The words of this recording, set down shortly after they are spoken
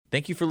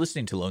Thank you for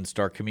listening to Lone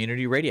Star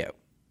Community Radio.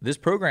 This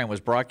program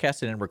was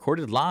broadcasted and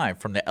recorded live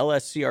from the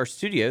LSCR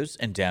studios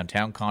in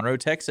downtown Conroe,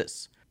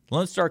 Texas.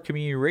 Lone Star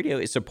Community Radio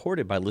is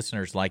supported by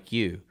listeners like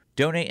you.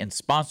 Donate and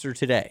sponsor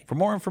today. For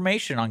more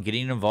information on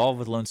getting involved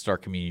with Lone Star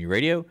Community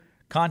Radio,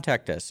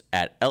 contact us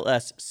at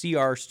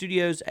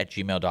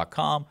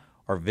lscrstudios@gmail.com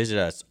or visit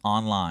us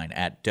online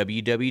at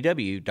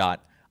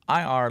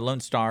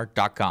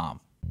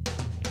www.irlonestar.com.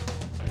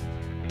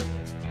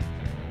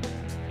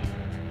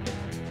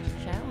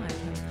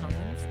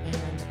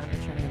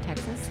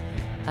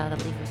 The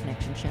Legal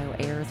Connection Show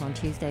airs on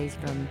Tuesdays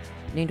from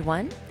noon to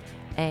 1,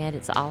 and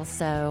it's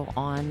also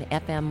on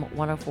FM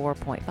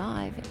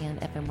 104.5 and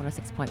FM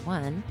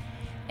 106.1.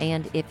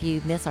 And if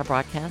you miss our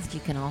broadcast, you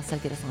can also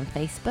get us on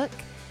Facebook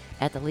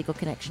at The Legal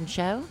Connection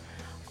Show,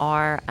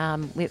 or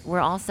we're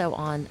also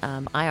on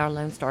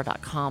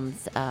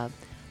irlonestar.com's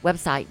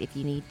website if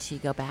you need to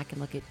go back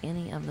and look at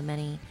any of the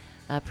many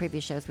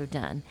previous shows we've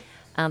done.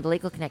 The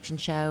Legal Connection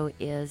Show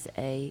is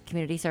a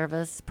community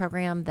service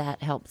program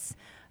that helps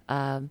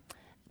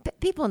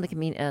people in the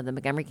the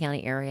Montgomery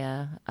County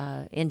area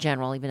in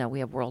general, even though we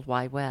have World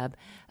Wide Web,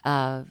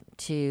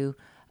 to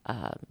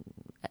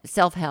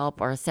self-help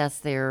or assess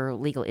their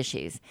legal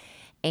issues.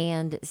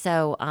 And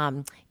so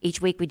each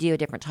week we do a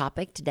different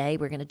topic. Today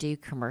we're going to do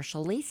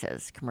commercial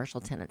leases, commercial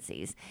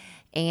tenancies.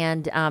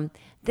 And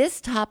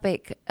this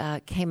topic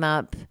came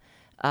up,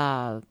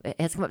 it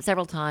has come up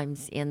several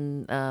times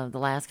in the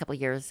last couple of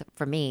years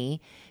for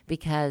me,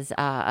 because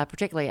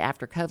particularly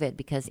after COVID,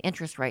 because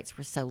interest rates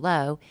were so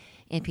low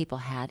and people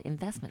had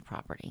investment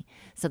property.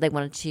 So they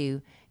wanted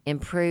to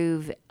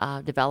improve,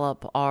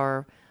 develop,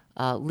 or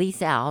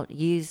lease out,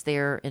 use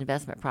their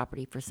investment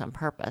property for some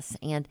purpose.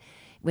 And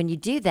when you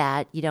do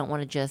that, you don't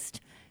want to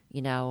just,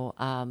 go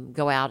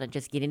out and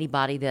just get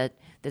anybody that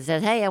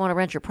says, hey, I want to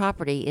rent your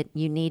property.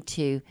 You need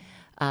to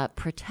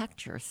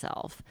protect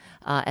yourself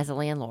as a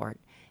landlord.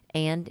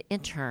 And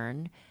in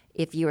turn,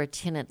 if you're a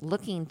tenant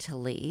looking to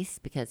lease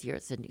because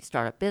it's a new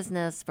startup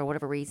business, for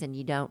whatever reason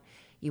you don't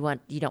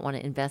want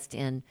to invest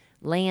in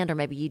land, or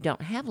maybe you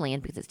don't have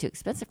land because it's too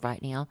expensive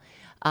right now,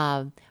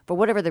 for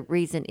whatever the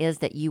reason is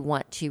that you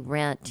want to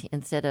rent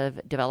instead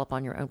of develop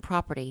on your own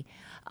property,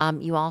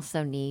 you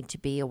also need to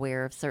be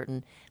aware of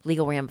certain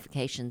legal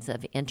ramifications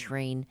of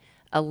entering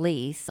a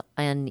lease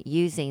and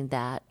using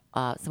that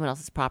someone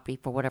else's property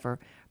for whatever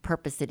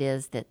purpose it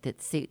is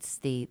that suits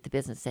the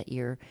business that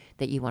you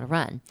want to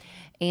run.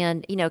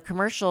 And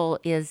commercial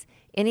is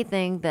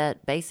anything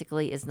that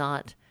basically is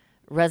not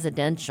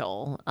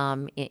residential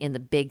in the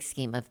big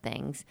scheme of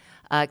things.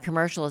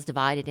 Commercial is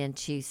divided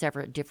into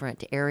several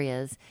different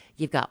areas.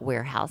 You've got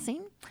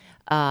warehousing,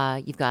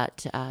 you've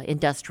got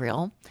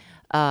industrial,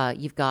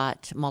 you've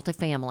got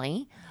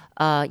multifamily,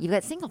 you've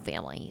got single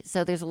family.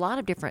 So there's a lot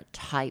of different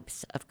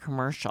types of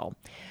commercial.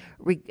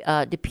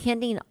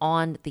 Depending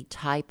on the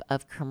type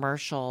of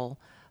commercial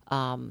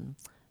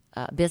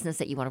business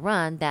that you want to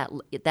run,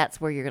 that's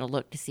where you're going to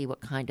look to see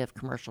what kind of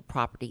commercial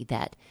property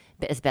that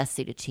is best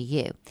suited to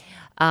you.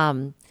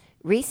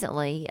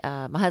 Recently,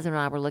 my husband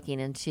and I were looking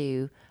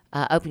into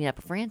opening up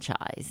a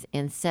franchise,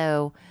 and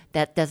so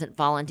that doesn't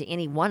fall into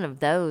any one of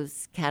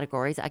those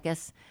categories. I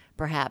guess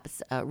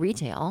perhaps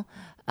retail,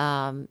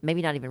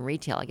 maybe not even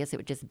retail. I guess it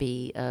would just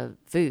be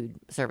food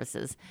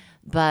services.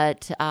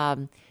 But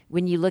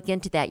when you look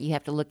into that, you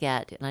have to look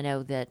at, and I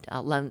know that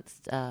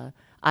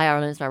IR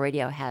Lone Star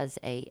Radio has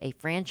a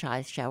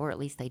franchise show, or at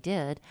least they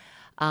did,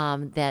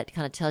 that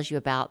kind of tells you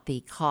about the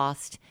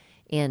cost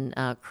in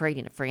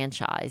creating a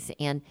franchise.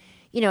 And,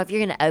 if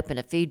you're going to open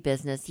a food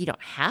business, you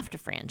don't have to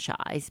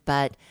franchise,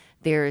 but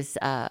there's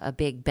a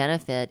big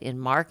benefit in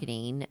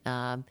marketing.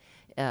 And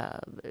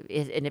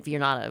if you're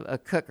not a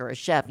cook or a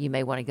chef, you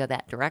may want to go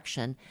that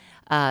direction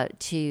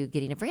to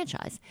getting a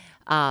franchise.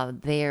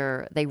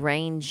 They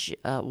range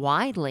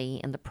widely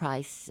in the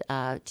price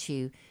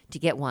to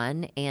get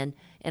one, and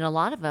a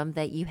lot of them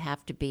that you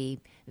have to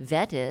be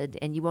vetted,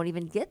 and you won't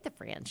even get the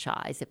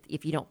franchise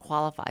if you don't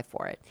qualify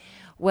for it.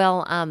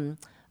 Well,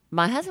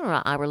 my husband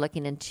and I were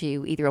looking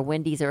into either a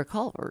Wendy's or a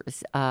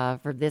Culver's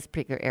for this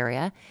particular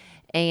area,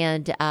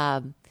 and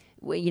in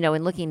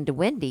looking into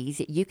Wendy's,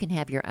 you can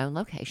have your own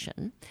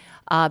location,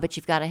 but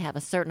you've got to have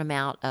a certain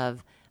amount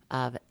of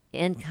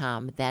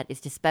income that is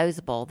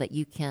disposable that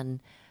you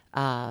can,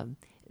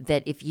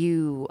 that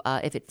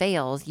if it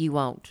fails, you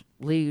won't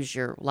lose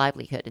your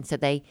livelihood. And so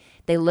they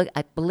look,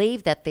 I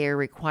believe that their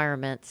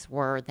requirements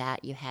were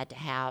that you had to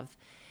have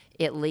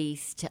at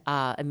least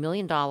 $1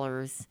 million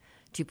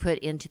to put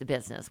into the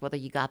business, whether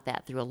you got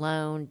that through a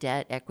loan,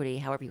 debt, equity,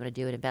 however you want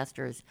to do it,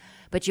 investors.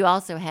 But you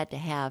also had to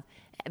have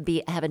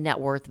a net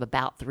worth of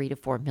about $3 to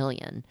 $4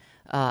 million,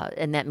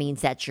 and that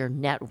means that's your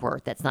net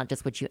worth. That's not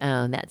just what you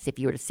own. That's if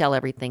you were to sell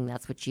everything,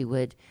 that's what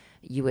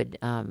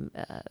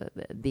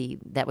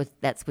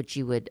that's what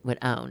you would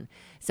own.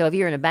 So if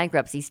you're in a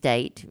bankruptcy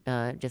state,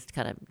 just to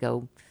kind of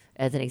go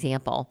as an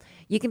example,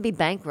 you can be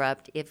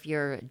bankrupt if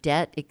your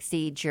debt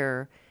exceeds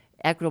your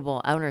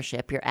equitable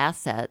ownership, your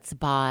assets,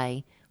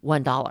 by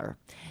 $1.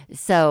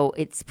 So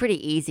it's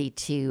pretty easy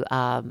to,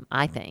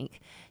 I think,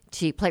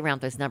 to play around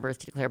with those numbers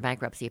to declare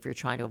bankruptcy if you're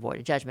trying to avoid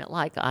a judgment,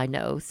 like I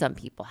know some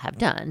people have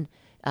done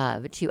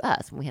to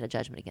us when we had a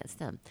judgment against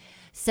them.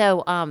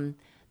 So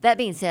that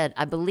being said,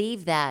 I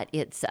believe that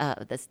it's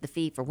the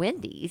fee for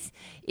Wendy's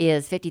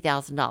is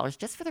 $50,000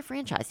 just for the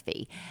franchise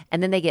fee,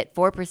 and then they get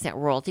 4%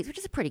 royalties, which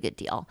is a pretty good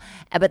deal.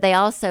 But they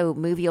also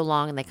move you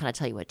along, and they kind of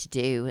tell you what to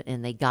do,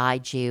 and they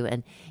guide you.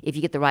 And if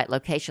you get the right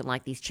location,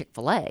 like these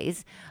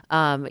Chick-fil-A's,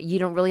 you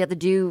don't really have to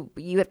do.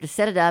 You have to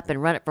set it up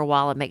and run it for a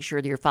while and make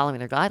sure that you're following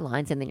their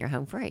guidelines, and then you're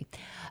home free.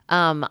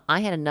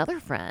 I had another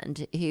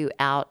friend who,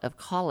 out of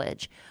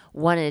college,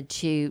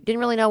 didn't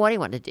really know what he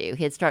wanted to do.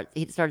 He'd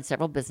started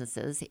several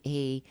businesses.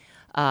 He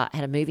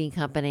had a moving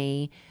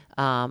company.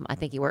 I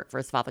think he worked for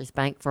his father's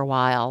bank for a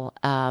while.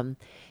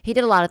 He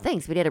did a lot of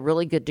things, but he had a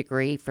really good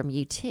degree from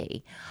UT.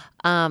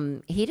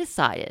 He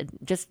decided,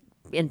 just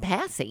in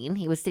passing,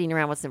 he was sitting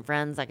around with some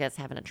friends, I guess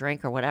having a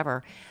drink or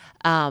whatever,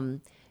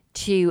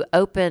 to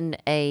open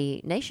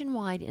a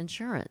nationwide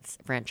insurance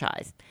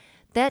franchise.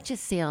 That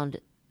just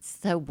sounded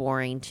so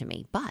boring to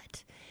me,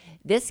 but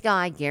this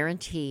guy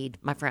guaranteed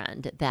my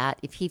friend that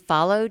if he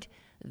followed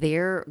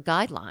their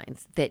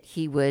guidelines that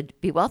he would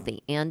be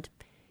wealthy, and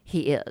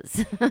he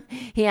is.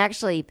 He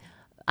actually,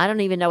 I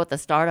don't even know what the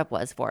startup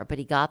was for, but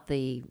he got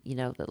the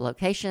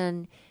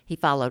location. He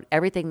followed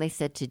everything they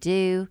said to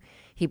do.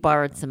 He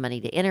borrowed some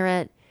money to enter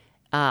it.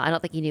 I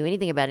don't think he knew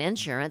anything about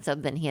insurance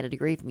other than he had a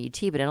degree from UT,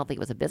 but I don't think it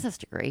was a business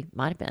degree.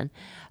 Might have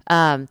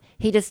been.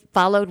 He just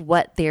followed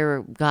what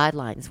their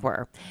guidelines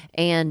were.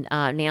 And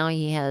now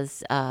he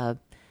has a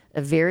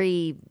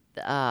very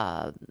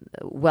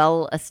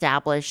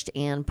well-established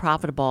and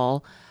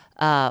profitable,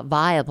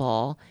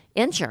 viable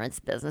insurance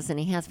business, and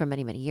he has for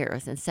many, many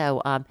years. And so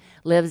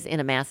lives in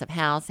a massive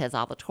house, has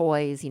all the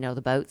toys,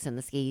 the boats and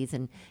the skis,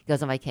 and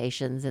goes on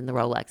vacations and the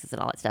Rolexes and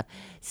all that stuff.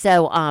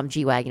 So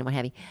G-Wagon and what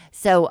have you.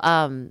 So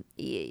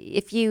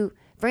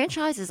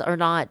franchises are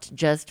not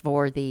just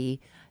for you're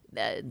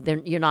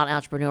not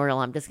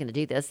entrepreneurial, I'm just going to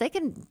do this. They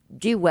can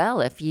do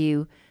well if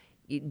you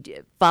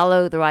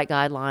follow the right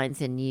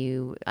guidelines,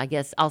 and I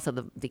guess also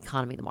the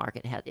economy, the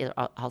market it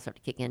all start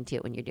to kick into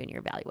it when you're doing your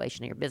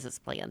evaluation of your business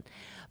plan.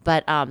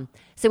 But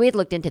so we had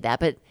looked into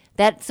that, but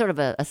that's sort of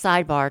a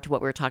sidebar to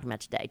what we were talking about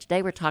today.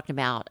 Today we're talking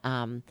about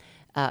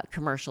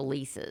commercial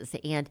leases,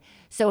 and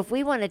so if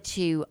we wanted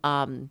to,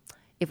 I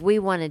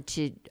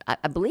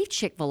believe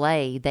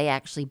Chick-fil-A, they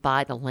actually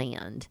buy the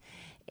land,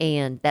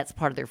 and that's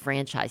part of their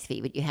franchise fee,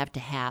 but you have to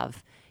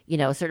have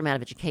a certain amount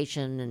of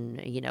education, and,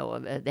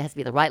 it has to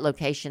be the right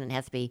location, and it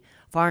has to be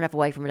far enough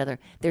away from another.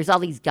 There's all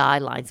these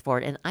guidelines for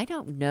it, and I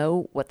don't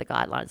know what the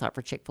guidelines are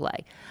for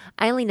Chick-fil-A.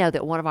 I only know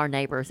that one of our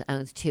neighbors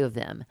owns 2 of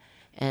them,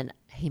 and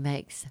he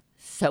makes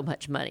so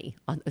much money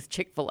on those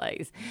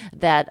Chick-fil-A's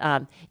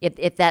that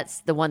if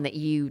that's the one that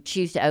you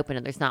choose to open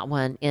and there's not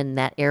one in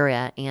that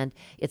area and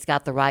it's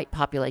got the right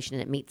population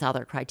and it meets all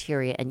their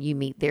criteria and you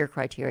meet their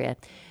criteria,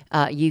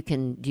 you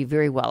can do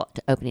very well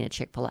to opening a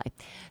Chick-fil-A.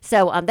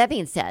 So that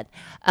being said,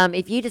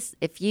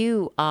 if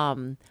you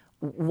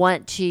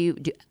want to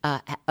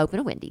open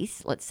a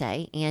Wendy's, let's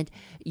say, and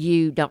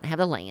you don't have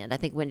the land, I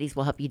think Wendy's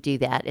will help you do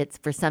that. It's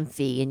for some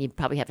fee, and you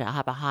probably have to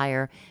have a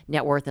higher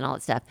net worth and all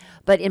that stuff.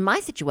 But in my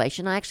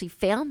situation, I actually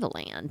found the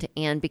land,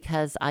 and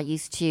because I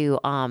used to,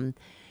 from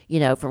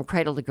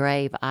cradle to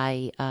grave,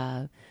 I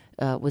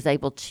was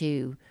able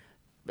to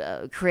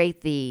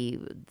create the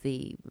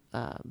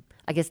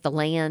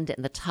land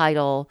and the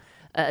title,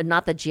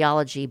 not the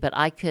geology, but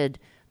I could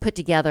put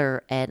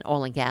together an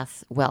oil and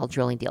gas well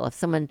drilling deal.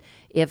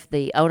 If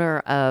the owner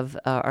of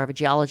or a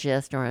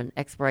geologist or an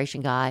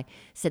exploration guy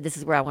said, this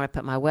is where I want to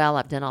put my well,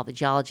 I've done all the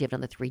geology, I've done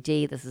the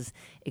 3D, this is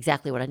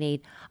exactly what I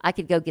need, I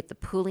could go get the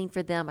pooling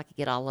for them. I could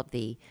get all of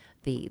the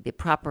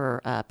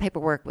proper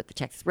paperwork with the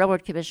Texas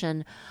Railroad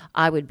Commission.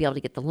 I would be able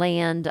to get the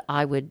land.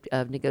 I would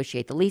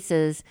negotiate the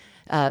leases.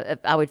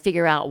 I would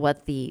figure out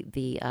what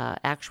the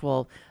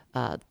actual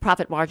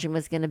profit margin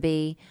was going to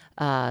be,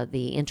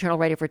 the internal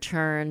rate of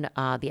return,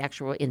 the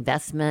actual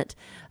investment.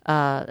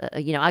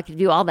 I could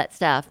do all that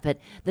stuff, but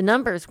the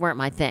numbers weren't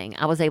my thing.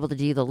 I was able to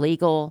do the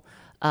legal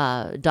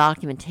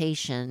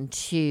documentation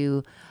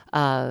to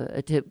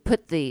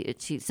put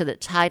so that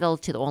title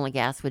to the oil and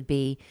gas would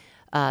be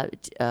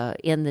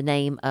in the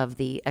name of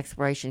the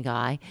exploration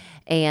guy,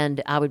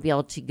 and I would be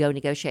able to go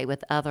negotiate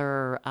with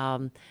other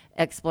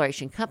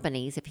exploration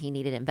companies if he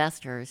needed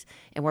investors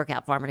and work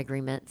out farming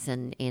agreements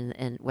and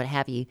what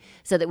have you,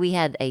 so that we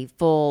had a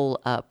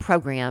full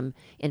program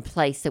in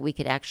place so we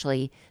could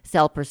actually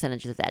sell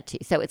percentages of that too.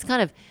 So it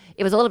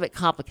was a little bit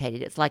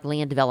complicated. It's like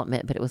land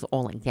development, but it was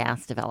oil and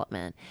gas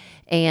development.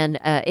 And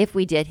if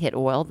we did hit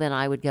oil, then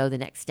I would go the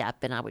next step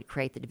and I would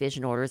create the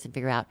division orders and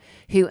figure out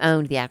who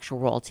owned the actual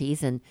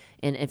royalties and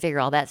figure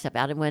all that stuff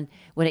out. And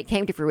when it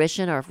came to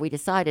fruition, or if we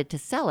decided to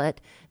sell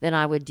it, then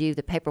I would do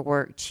the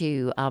paperwork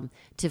to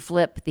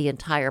flip the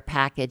entire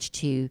package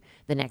to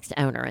the next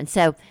owner. And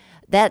so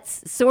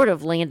that's sort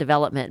of land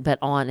development, but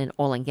on an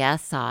oil and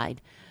gas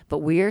side. But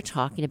we're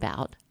talking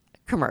about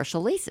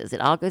commercial leases.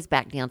 It all goes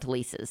back down to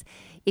leases.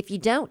 If you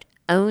don't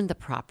own the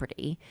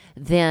property,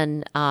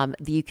 then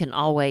you can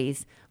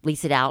always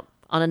lease it out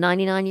on a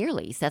 99-year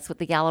lease. That's what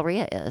the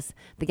Galleria is.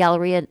 The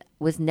Galleria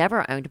was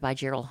never owned by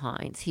Gerald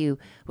Hines, who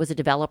was a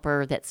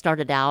developer that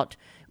started out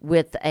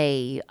with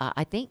I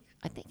think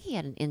he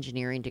had an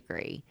engineering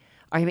degree.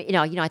 Or, I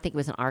think it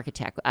was an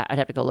architect. I'd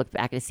have to go look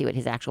back to see what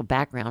his actual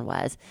background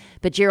was.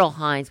 But Gerald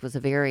Hines was a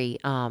very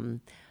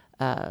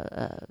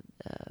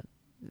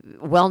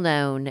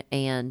well-known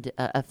and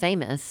a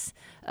famous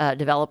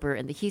developer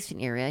in the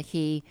Houston area.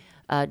 He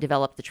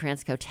developed the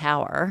Transco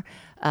Tower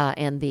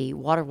and the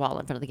water wall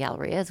in front of the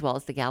Galleria, as well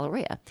as the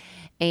Galleria.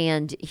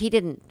 And he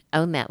didn't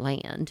own that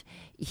land.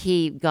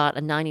 He got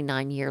a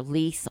 99-year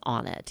lease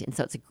on it, and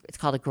so it's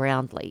called a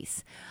ground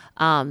lease.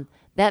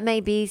 That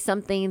may be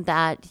something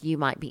that you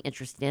might be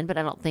interested in, but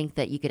I don't think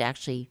that you could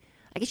actually.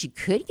 I guess you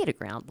could get a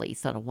ground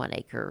lease on a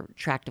 1-acre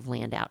tract of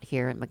land out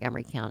here in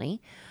Montgomery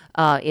County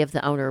if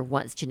the owner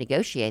wants to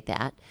negotiate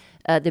that.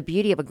 The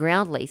beauty of a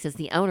ground lease is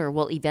the owner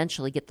will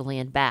eventually get the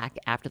land back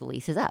after the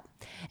lease is up,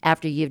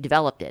 after you've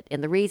developed it.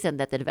 And the reason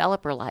that the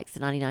developer likes the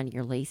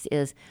 99-year lease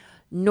is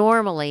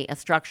normally a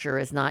structure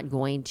is not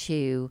going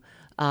to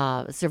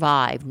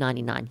survive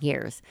 99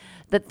 years.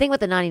 The thing with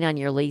the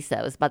 99-year lease,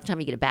 though, is by the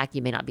time you get it back,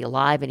 you may not be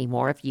alive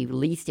anymore. If you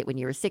leased it when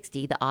you were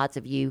 60, the odds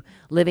of you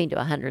living to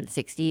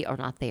 160 are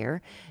not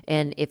there.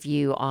 And if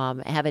you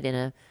have it in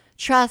a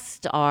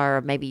trust,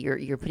 or maybe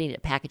you're putting a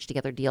package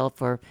together deal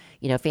for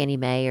Fannie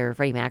Mae or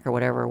Freddie Mac or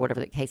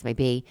whatever the case may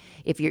be,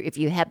 if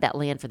you have that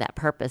land for that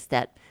purpose,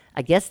 that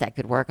I guess that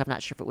could work. I'm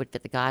not sure if it would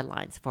fit the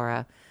guidelines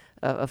for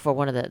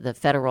one of the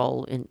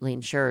federally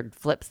insured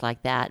flips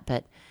like that,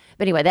 but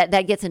anyway,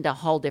 that gets into a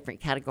whole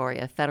different category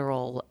of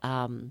federal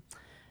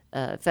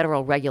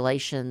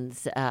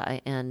regulations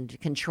and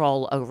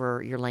control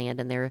over your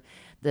land, and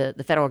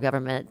the federal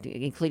government,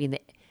 including the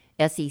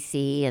SEC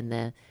and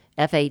the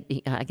I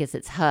guess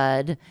it's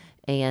HUD,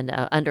 and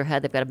under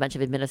HUD they've got a bunch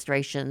of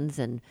administrations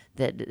and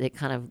that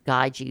kind of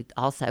guide you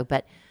also.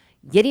 But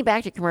getting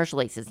back to commercial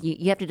leases,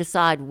 you have to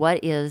decide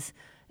what is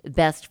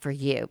best for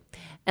you.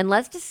 And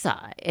let's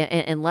decide,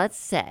 and let's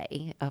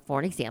say, for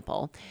an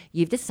example,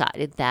 you've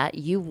decided that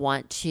you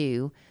want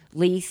to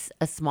lease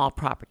a small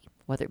property,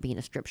 whether it be in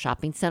a strip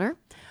shopping center,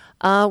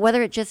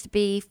 whether it just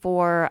be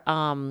for,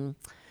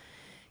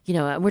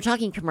 we're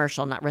talking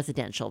commercial, not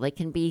residential. They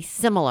can be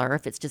similar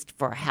if it's just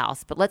for a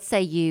house. But let's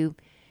say you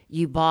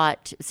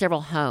bought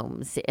several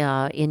homes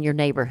in your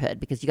neighborhood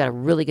because you got a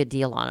really good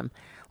deal on them.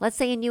 Let's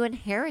say you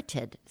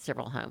inherited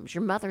several homes,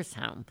 your mother's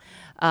home.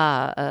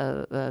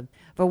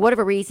 For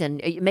whatever reason,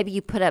 maybe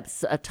you put up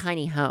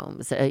tiny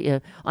homes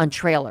on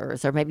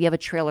trailers, or maybe you have a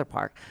trailer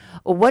park.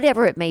 Or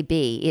whatever it may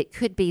be, it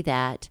could be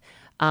that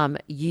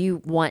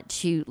you want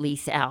to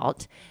lease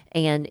out,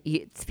 and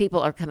people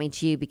are coming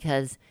to you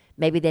because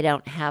maybe they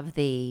don't have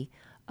the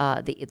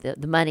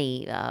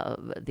money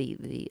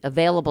the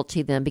available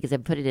to them because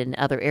they've put it in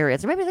other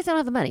areas, or maybe they don't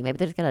have the money. Maybe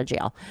they just got out of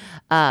jail,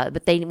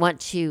 but they want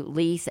to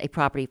lease a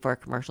property for a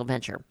commercial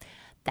venture.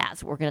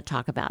 That's what we're going to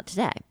talk about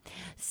today.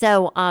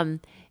 So,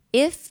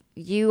 if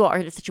you are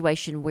in a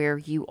situation where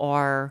you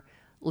are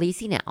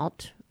leasing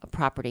out a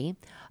property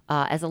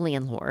as a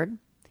landlord,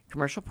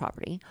 commercial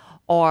property,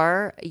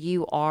 or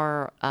you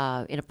are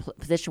in a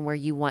position where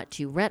you want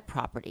to rent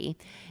property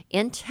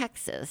in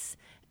Texas.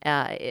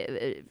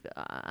 There's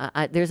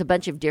a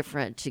bunch of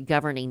different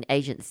governing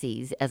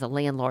agencies as a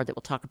landlord that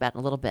we'll talk about in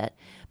a little bit.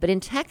 But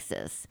in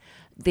Texas,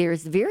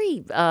 there's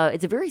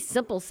it's a very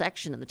simple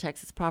section in the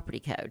Texas Property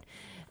Code.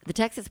 The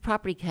Texas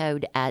Property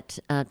Code at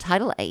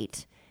Title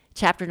 8,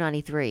 Chapter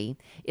 93,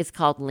 is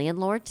called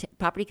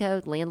Property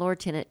Code,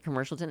 Landlord Tenant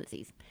Commercial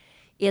Tenancies.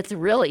 It's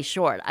really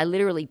short. I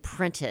literally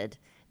printed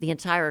the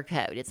entire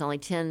code. It's only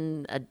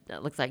 10,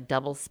 looks like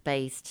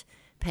double-spaced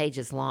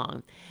pages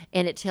long,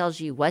 and it tells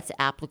you what's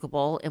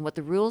applicable and what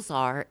the rules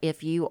are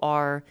if you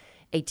are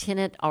a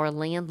tenant or a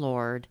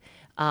landlord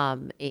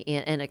in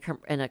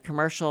a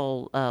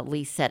commercial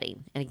lease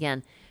setting. And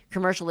again,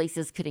 commercial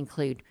leases could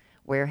include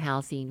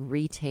warehousing,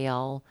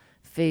 retail,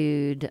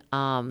 food.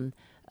 I'm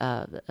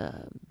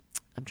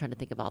trying to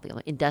think of all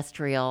the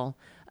industrial.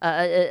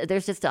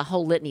 There's just a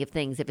whole litany of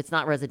things. If it's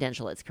not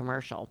residential, it's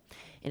commercial,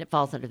 and it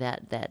falls under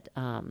that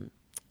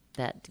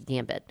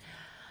gambit.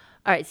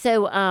 All right,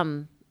 so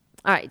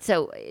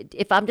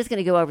if I'm just going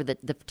to go over the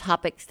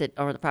topics that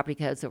are in the property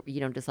code, so you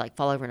don't just like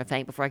fall over in a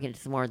faint before I get into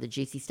some more of the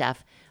juicy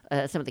stuff,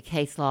 some of the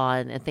case law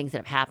and things that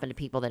have happened to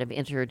people that have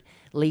entered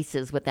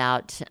leases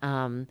without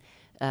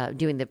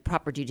doing the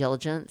proper due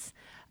diligence.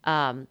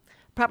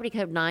 Property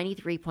Code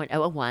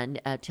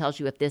 93.001 tells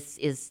you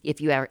if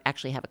you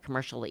actually have a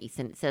commercial lease,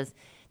 and it says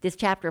this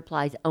chapter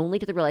applies only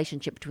to the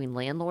relationship between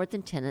landlords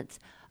and tenants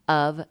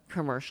of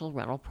commercial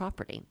rental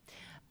property.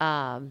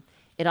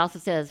 It also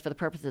says, for the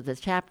purpose of this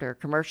chapter,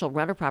 commercial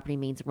rental property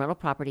means rental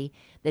property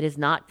that is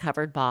not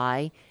covered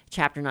by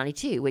Chapter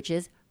 92, which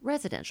is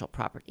residential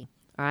property.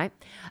 All right.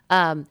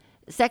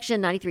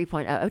 Section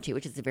 93.002,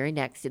 which is the very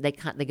next, they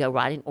go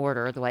right in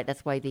order.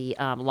 That's why the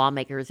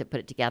lawmakers have put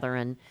it together,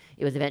 and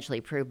it was eventually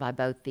approved by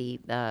both the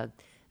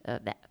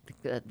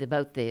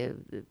both the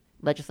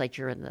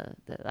legislature and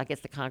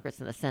the Congress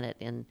and the Senate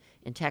in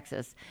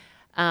Texas.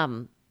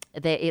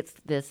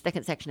 The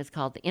second section is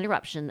called the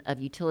interruption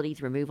of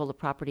utilities, removal of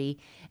property,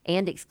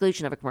 and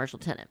exclusion of a commercial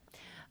tenant.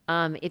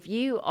 If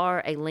you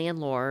are a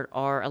landlord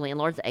or a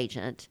landlord's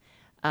agent,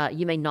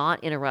 you may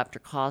not interrupt or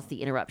cause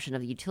the interruption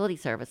of the utility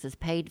services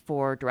paid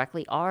for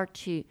directly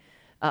to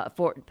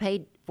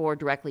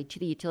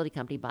the utility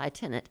company by a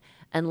tenant,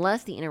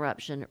 unless the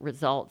interruption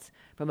results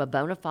from a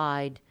bona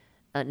fide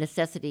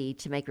necessity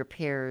to make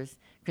repairs,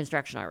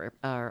 construction,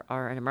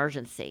 or an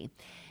emergency.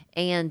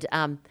 And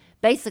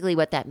basically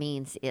what that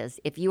means is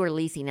if you are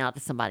leasing out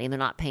to somebody and they're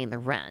not paying the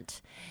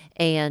rent,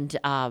 and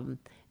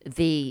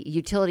the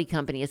utility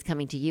company is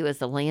coming to you as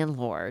the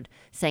landlord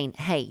saying,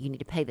 hey, you need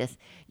to pay this,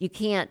 you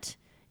can't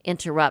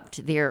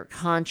interrupt their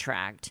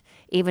contract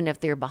even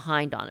if they're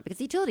behind on it, because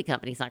the utility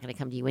company is not going to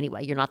come to you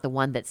anyway. You're not the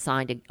one that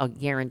signed a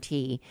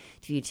guarantee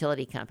to the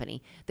utility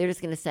company. They're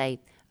just going to say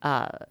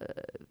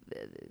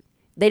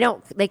they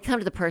come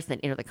to the person that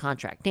entered the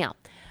contract. Now,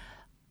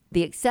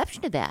 the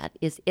exception to that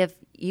is if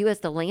you as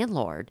the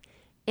landlord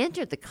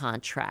entered the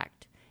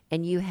contract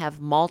and you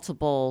have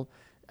multiple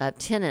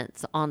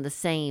tenants on the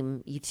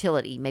same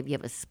utility, maybe you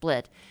have a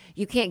split,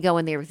 you can't go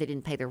in there if they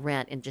didn't pay the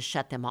rent and just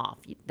shut them off.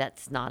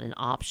 That's not an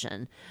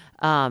option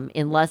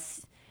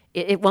unless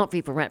it won't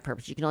be for rent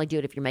purpose. You can only do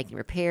it if you're making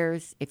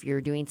repairs, if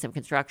you're doing some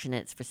construction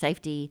and it's for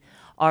safety,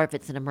 or if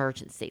it's an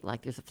emergency,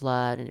 like there's a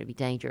flood and it'd be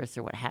dangerous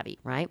or what have you,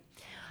 right?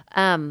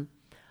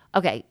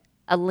 Okay,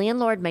 a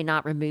landlord may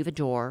not remove a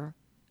door,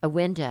 a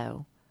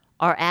window,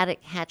 or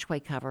attic hatchway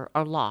cover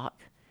or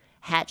lock,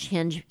 hatch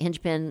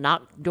hinge pin,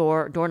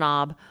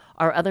 doorknob,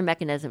 or other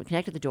mechanism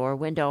connected to the door,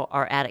 window,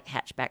 or attic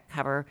hatchback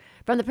cover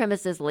from the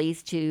premises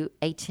leased to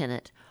a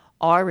tenant,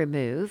 or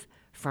remove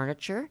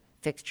furniture,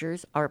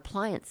 fixtures, or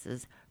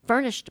appliances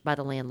furnished by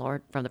the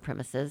landlord from the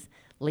premises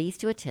leased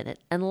to a tenant,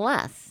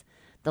 unless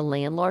the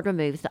landlord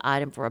removes the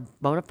item for a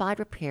bona fide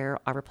repair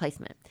or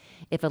replacement.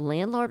 If a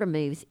landlord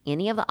removes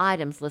any of the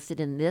items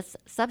listed in this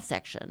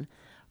subsection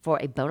for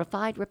a bona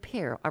fide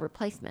repair or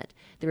replacement,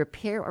 the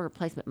repair or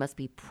replacement must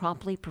be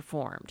promptly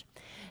performed.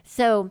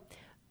 So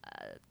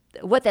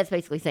what that's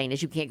basically saying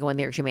is you can't go in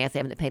there because you may have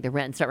to pay the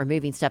rent and start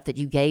removing stuff that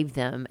you gave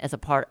them as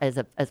part of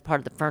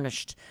the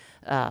furnished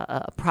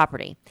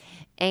property.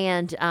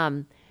 And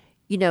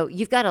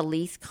you've got a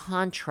lease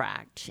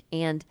contract,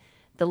 and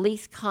the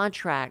lease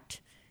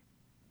contract,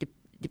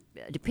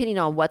 depending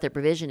on what the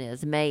provision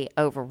is, may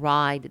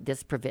override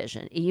this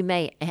provision. You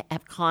may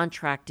have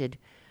contracted,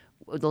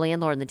 the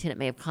landlord and the tenant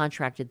may have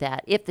contracted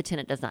that if the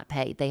tenant does not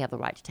pay, they have the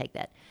right to take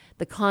that.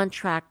 The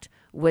contract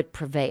would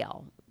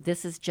prevail.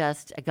 This is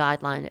just a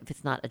guideline if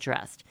it's not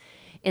addressed.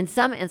 In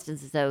some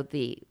instances, though,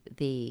 the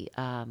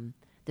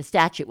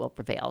statute will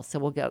prevail. So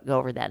we'll go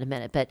over that in a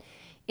minute. But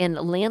in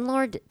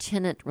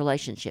landlord-tenant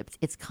relationships,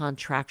 it's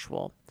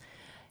contractual.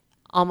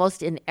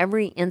 Almost in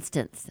every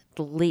instance,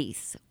 the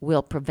lease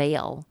will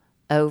prevail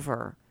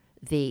over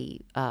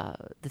the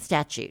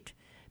statute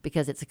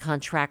because it's a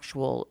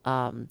contractual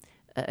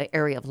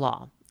area of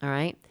law. All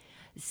right.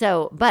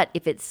 So, but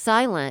if it's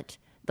silent,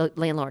 the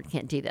landlord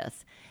can't do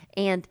this.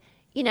 And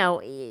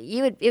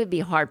it would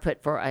be hard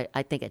put for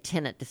I think a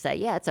tenant to say,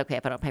 yeah, it's okay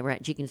if I don't pay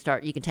rent. You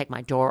can take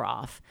my door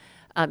off.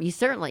 You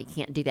certainly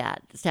can't do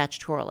that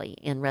statutorily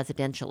in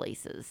residential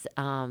leases.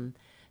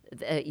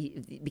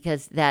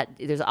 Because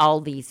there's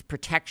all these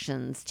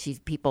protections to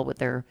people with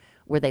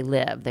where they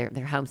live,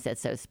 their homestead,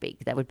 so to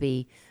speak. That would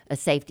be a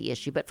safety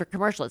issue. But for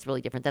commercial, it's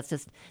really different. That's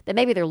just that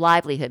maybe their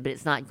livelihood, but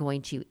it's not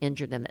going to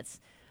injure them.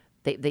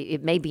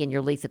 It may be in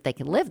your lease that they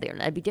can live there.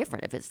 That'd be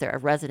different if it's their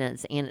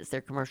residence and it's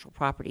their commercial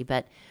property.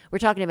 But we're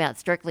talking about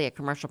strictly a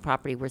commercial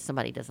property where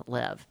somebody doesn't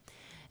live.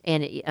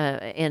 And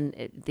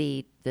in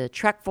the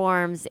TREC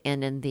forms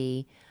and in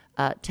the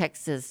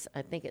Texas,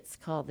 I think it's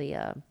called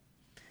the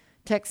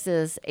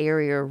Texas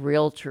Area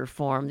Realtor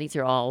Form. These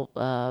are all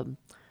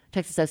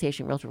Texas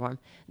Association Realtor Form.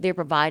 They're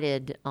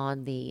provided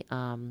on the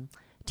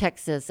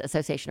Texas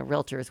Association of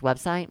Realtors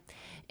website,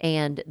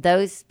 and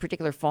those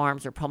particular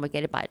forms are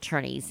promulgated by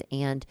attorneys,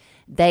 and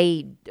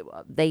they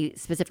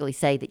specifically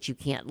say that you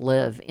can't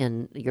live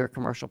in your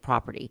commercial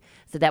property.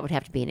 So that would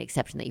have to be an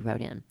exception that you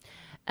wrote in.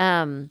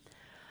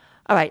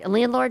 All right, a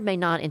landlord may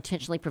not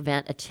intentionally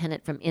prevent a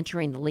tenant from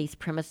entering the leased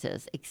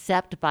premises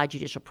except by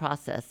judicial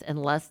process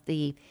unless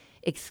the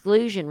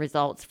exclusion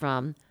results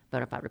from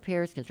bona fide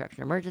repairs,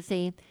 construction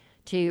emergency,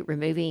 to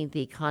removing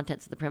the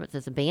contents of the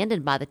premises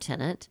abandoned by the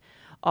tenant,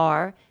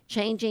 or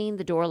changing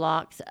the door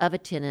locks of a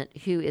tenant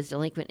who is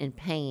delinquent in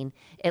paying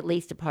at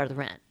least a part of the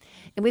rent.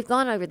 And we've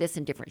gone over this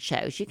in different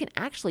shows. You can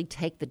actually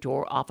take the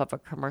door off of a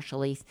commercial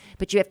lease,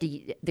 but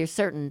there's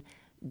certain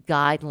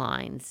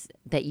guidelines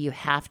that you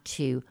have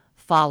to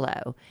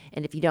follow.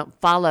 And if you don't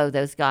follow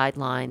those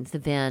guidelines,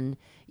 then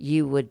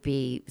you would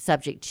be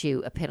subject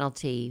to a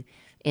penalty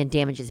and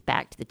damages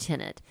back to the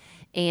tenant.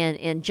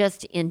 And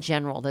just in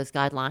general, those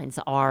guidelines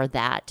are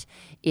that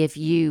if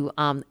you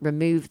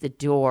remove the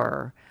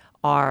door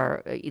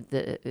or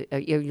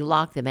you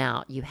lock them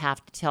out, you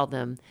have to tell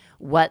them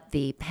what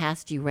the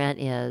past due rent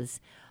is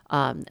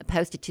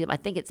posted to them. I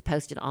think it's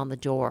posted on the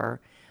door,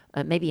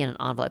 maybe in an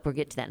envelope. We'll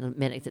get to that in a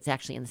minute 'cause it's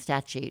actually in the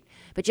statute.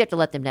 But you have to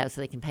let them know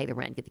so they can pay the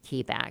rent and get the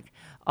key back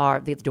or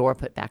the door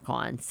put back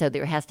on. So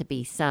there has to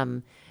be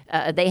some,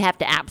 they have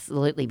to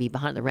absolutely be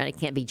behind the rent. It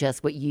can't be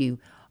just what you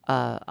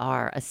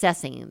are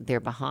assessing they're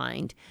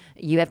behind.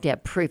 You have to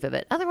have proof of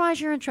it. Otherwise,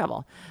 you're in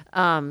trouble.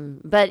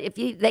 But if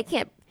they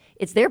can't,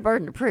 it's their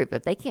burden to prove.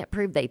 If they can't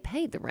prove they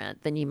paid the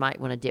rent, then you might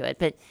want to do it.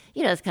 But,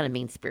 it's kind of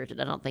mean-spirited.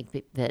 I don't think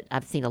that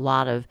I've seen a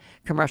lot of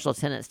commercial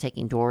tenants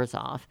taking doors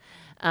off.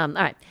 All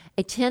right.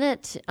 A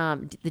tenant,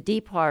 the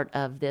D part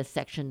of this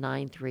section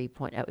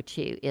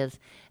 93.02 is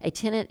a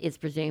tenant is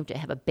presumed to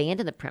have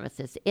abandoned the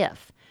premises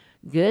if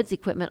goods,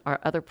 equipment, or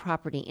other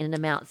property in an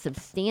amount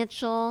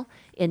substantial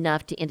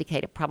enough to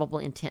indicate a probable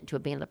intent to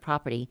abandon the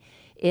property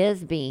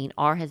is being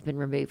or has been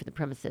removed from the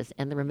premises,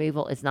 and the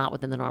removal is not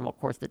within the normal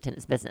course of the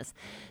tenant's business.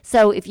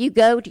 So if you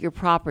go to your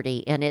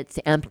property and it's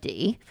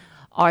empty,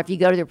 or if you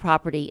go to their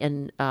property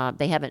and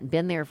they haven't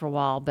been there for a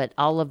while, but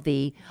all of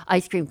the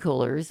ice cream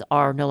coolers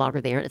are no longer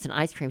there, and it's an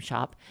ice cream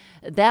shop,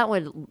 that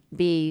would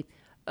be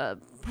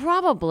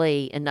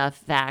probably enough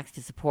facts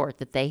to support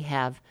that they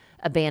have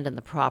abandoned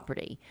the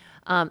property.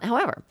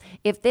 However,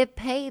 if they've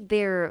paid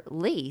their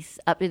lease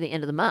up to the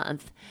end of the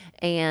month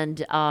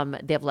and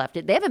they've left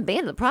it, they haven't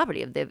abandoned the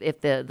property.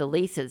 If the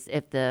lease is,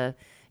 if the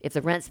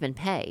rent's been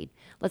paid,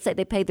 let's say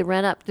they paid the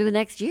rent up through the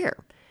next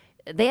year,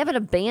 they haven't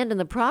abandoned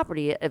the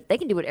property. If they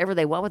can do whatever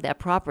they want with that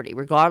property,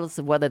 regardless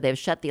of whether they've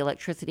shut the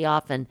electricity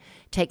off and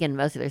taken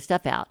most of their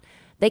stuff out.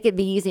 They could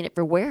be using it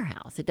for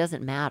warehouse. It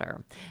doesn't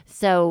matter.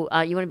 So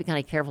you want to be kind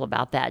of careful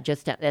about that.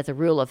 Just as a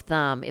rule of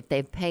thumb, if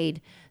they've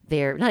paid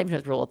their, not even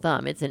as a rule of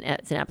thumb, it's an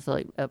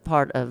absolute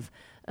part of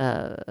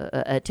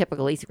a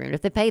typical lease agreement.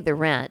 If they paid the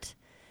rent,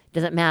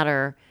 doesn't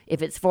matter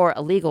if it's for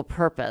a legal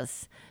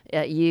purpose.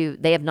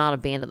 They have not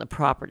abandoned the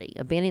property.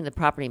 Abandoning the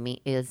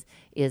property is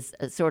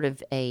a sort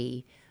of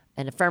an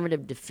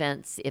affirmative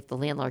defense if the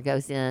landlord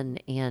goes in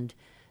and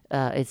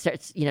it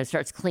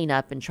starts clean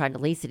up and trying to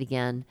lease it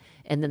again,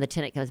 and then the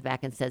tenant comes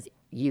back and says,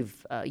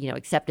 you've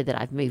accepted that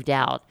I've moved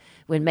out,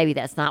 when maybe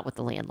that's not what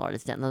the landlord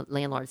has done. The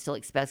landlord still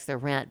expects their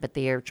rent, but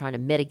they're trying to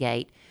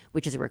mitigate,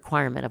 which is a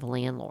requirement of a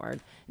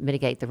landlord,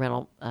 mitigate the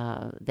rental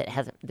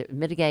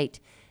mitigate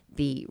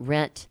the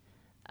rent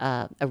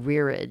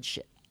arrearage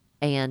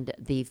and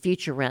the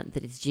future rent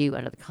that is due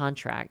under the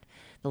contract.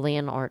 The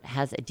landlord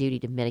has a duty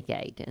to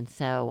mitigate. And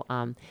so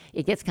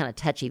it gets kind of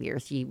touchy there.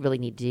 So you really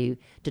need to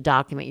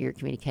document your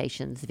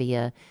communications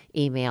via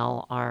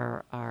email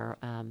or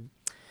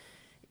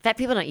in fact,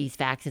 people don't use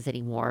faxes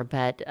anymore,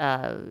 but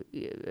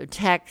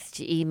text,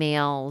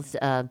 emails,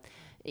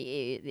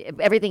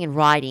 everything in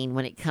writing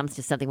when it comes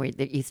to something where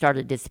you start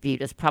a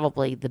dispute is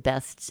probably the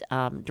best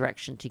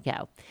direction to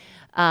go.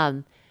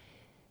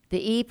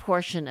 The E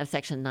portion of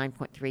section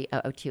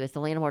 9.3002 is the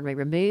landlord may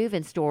remove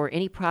and store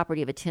any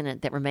property of a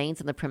tenant that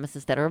remains on the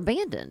premises that are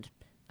abandoned.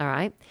 All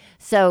right.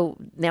 So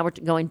now we're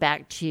going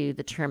back to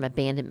the term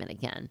abandonment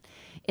again.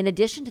 In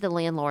addition to the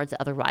landlord's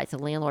other rights, the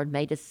landlord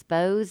may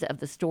dispose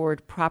of the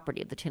stored property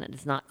if the tenant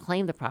does not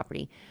claim the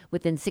property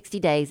within 60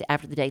 days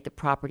after the date the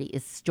property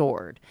is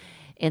stored.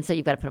 And so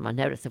you've got to put them on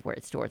notice of where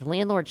it's stored. The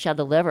landlord shall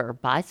deliver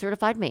by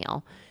certified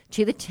mail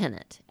to the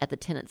tenant at the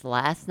tenant's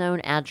last known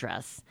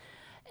address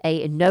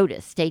a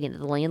notice stating that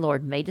the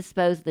landlord may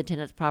dispose of the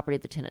tenant's property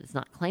if the tenant does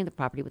not claim the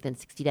property within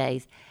 60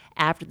 days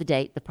after the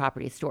date the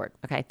property is stored.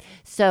 Okay,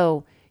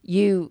 so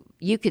you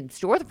could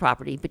store the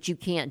property, but you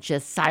can't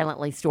just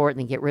silently store it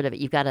and then get rid of it.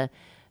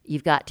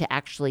 You've got to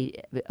actually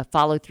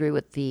follow through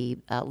with the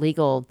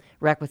legal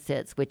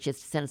requisites, which is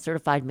to send a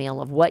certified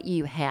mail of what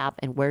you have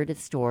and where it is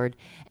stored,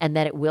 and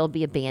that it will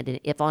be abandoned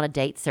if on a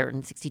date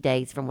certain, 60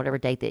 days from whatever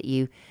date that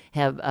you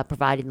have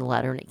provided in the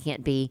letter, and it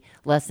can't be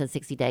less than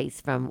 60 days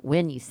from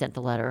when you sent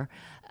the letter,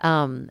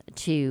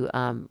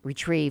 to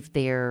retrieve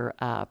their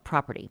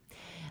property.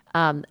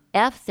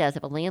 F says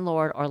if a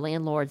landlord or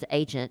landlord's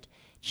agent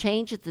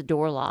changes the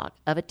door lock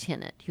of a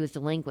tenant who is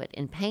delinquent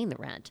in paying the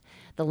rent,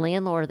 the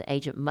landlord or the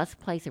agent must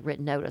place a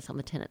written notice on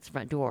the tenant's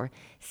front door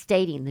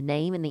stating the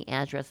name and the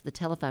address of the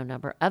telephone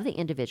number of the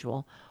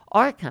individual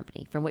or a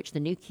company from which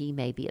the new key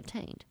may be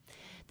obtained.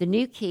 The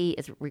new key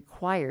is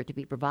required to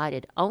be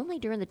provided only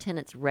during the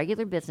tenant's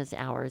regular business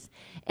hours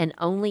and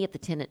only if the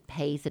tenant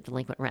pays the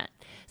delinquent rent.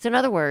 So in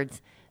other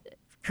words,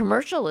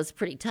 commercial is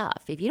pretty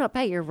tough. If you don't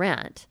pay your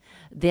rent,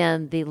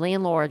 then the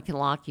landlord can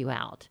lock you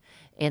out.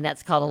 And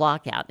that's called a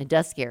lockout. It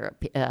does scare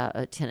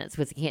tenants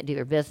because they can't do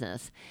their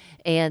business.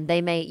 And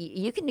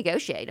you can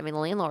negotiate. I mean, the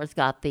landlord's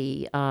got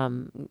the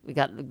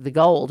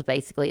gold,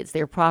 basically. It's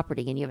their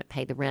property, and you haven't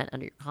paid the rent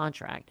under your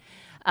contract.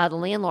 The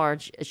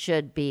landlord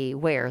should be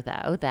aware,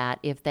 though, that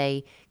if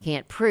they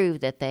can't prove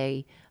that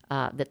that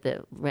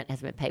the rent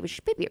hasn't been paid, which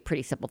should be a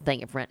pretty simple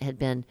thing if rent had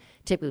been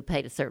typically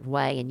paid a certain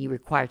way and you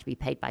require it to be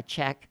paid by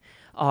check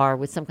or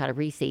with some kind of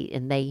receipt,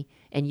 and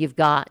you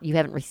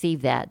haven't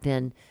received that,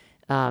 then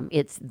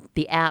it's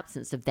the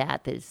absence of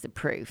that is the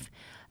proof.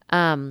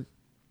 Many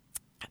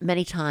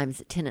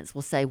times tenants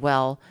will say,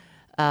 well,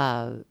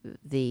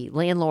 the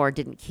landlord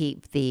didn't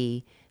keep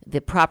the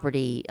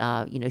property,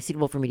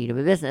 suitable for me to do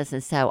a business,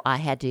 and so I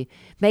had to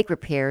make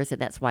repairs,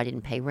 and that's why I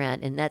didn't pay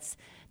rent, and that's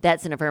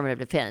an affirmative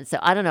defense. So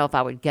I don't know if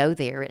I would go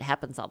there. It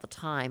happens all the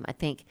time. I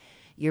think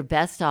you're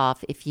best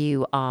off if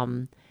you,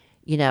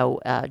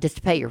 just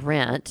to pay your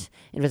rent.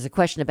 And there's a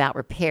question about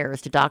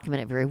repairs, to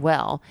document it very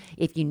well.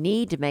 If you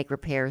need to make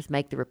repairs,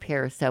 make the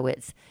repairs so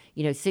it's,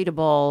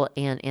 suitable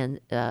and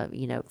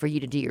for you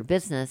to do your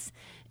business.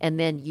 And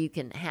then you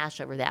can hash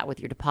over that with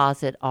your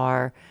deposit,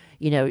 or,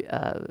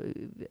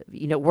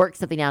 work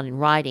something out in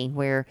writing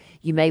where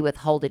you may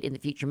withhold it in the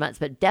future months,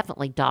 but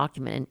definitely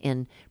document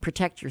and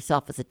protect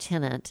yourself as a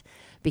tenant,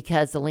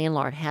 because the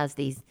landlord has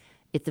these.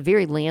 It's a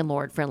very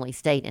landlord-friendly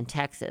state in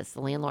Texas.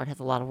 The landlord has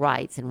a lot of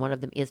rights, and one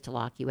of them is to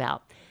lock you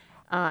out.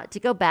 To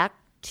go back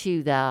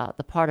to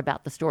the part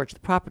about the storage of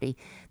the property,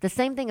 the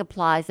same thing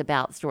applies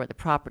about storing the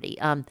property.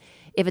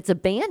 If it's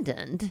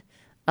abandoned,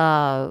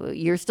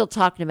 you're still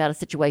talking about a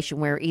situation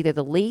where either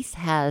the lease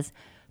has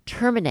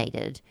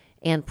terminated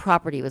and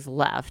property was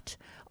left,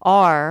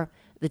 or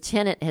the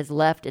tenant has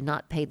left and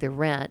not paid their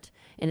rent,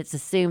 and it's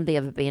assumed they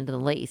have abandoned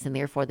the lease, and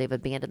therefore they've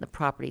abandoned the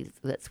property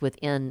that's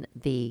within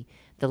the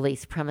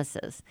lease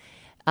premises.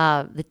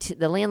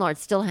 The landlord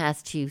still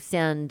has to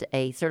send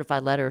a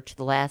certified letter to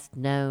the last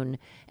known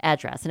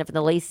address. And if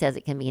the lease says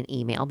it can be an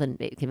email, then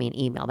it can be an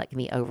email. That can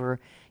be over.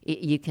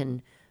 You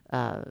can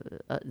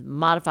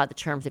modify the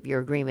terms of your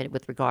agreement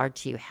with regard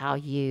to how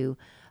you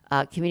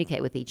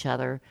communicate with each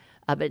other.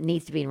 But it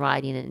needs to be in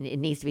writing, and it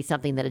needs to be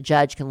something that a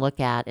judge can look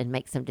at and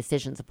make some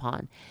decisions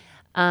upon.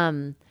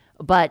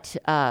 But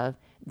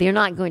they're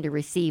not going to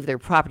receive their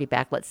property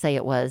back. Let's say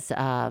it was, it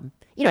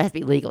has to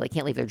be legal. They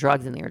can't leave their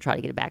drugs in there and try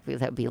to get it back, because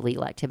that would be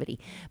illegal activity.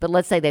 But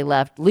let's say they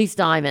left loose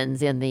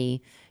diamonds in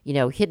the,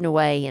 hidden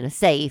away in a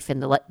safe,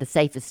 and the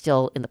safe is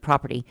still in the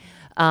property.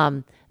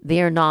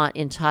 They're not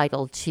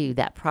entitled to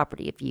that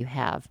property if you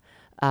have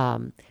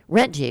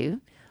rent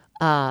due,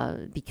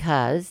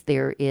 because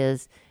there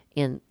is,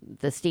 in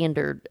the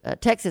standard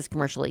Texas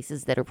commercial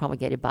leases that are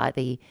promulgated by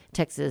the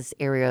Texas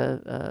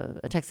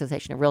Texas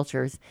Association of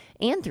Realtors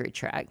and through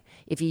TRAC,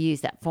 if you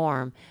use that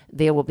form,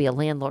 there will be a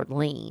landlord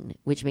lien,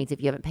 which means if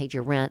you haven't paid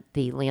your rent,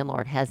 the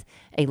landlord has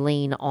a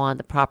lien on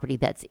the property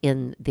that's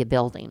in the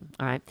building.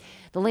 All right.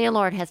 The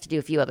landlord has to do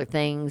a few other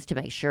things to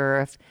make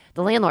sure. If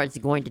the landlord's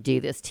going to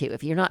do this too,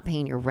 if you're not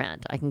paying your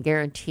rent, I can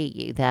guarantee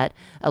you that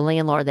a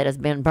landlord that has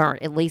been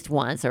burnt at least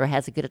once or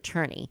has a good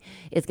attorney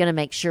is going to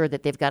make sure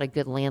that they've got a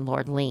good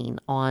landlord lien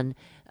on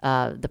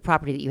the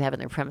property that you have in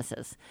their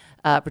premises,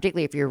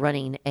 particularly if you're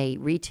running a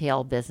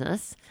retail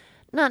business.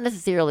 Not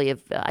necessarily if,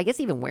 I guess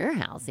even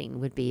warehousing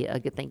would be a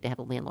good thing to have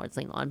a landlord's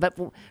lien on. But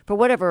for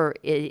whatever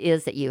it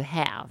is that you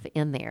have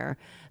in there,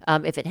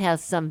 if it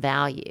has some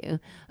value,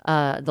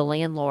 the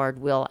landlord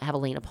will have a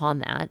lien upon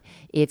that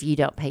if you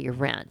don't pay your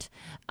rent.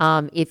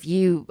 If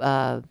you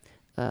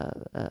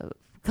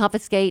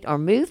confiscate or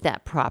move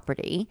that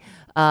property,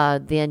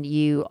 then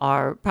you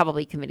are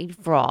probably committing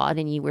fraud,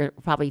 and you will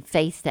probably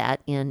face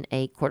that in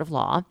a court of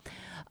law.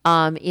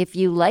 If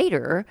you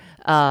later,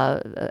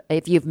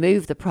 if you've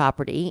moved the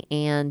property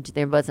and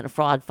there wasn't a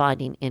fraud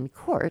finding in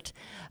court,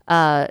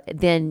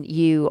 then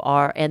you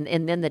are, and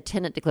then the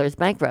tenant declares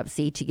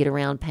bankruptcy to get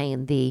around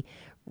paying the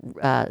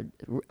a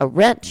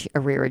rent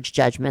arrearage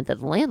judgment that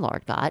the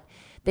landlord got,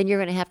 then you're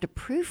going to have to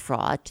prove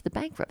fraud to the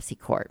bankruptcy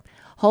court.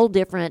 Whole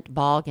different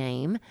ball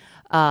game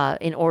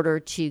in order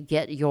to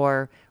get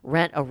your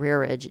rent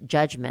arrearage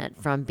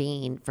judgment from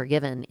being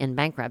forgiven in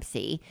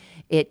bankruptcy.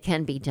 It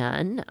can be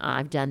done.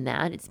 I've done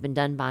that. It's been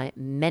done by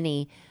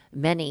many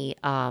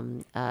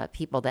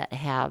people that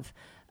have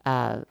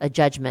a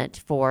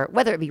judgment for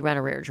whether it be rent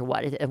arrearage or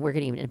what. We're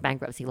getting into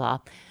bankruptcy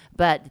law.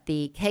 But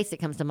the case that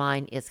comes to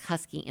mind is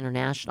Husky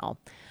International.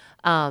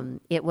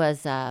 It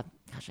was, I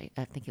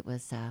think it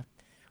was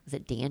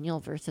it Daniel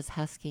versus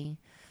Husky?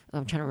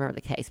 I'm trying to remember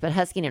the case, but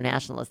Husky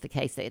International is the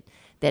case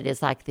that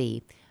is like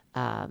the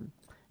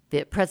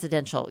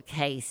presidential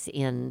case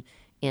in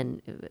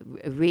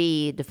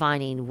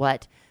redefining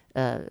what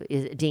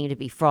is deemed to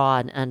be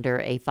fraud under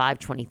a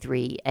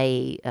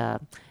 523A.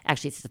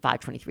 Actually, it's a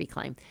 523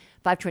 claim.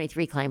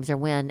 523 claims are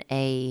when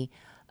a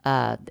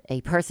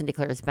person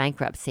declares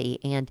bankruptcy,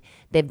 and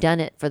they've done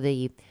it for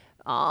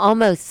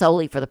almost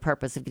solely for the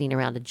purpose of getting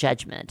around a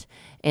judgment.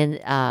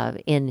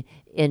 And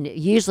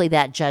usually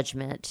that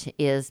judgment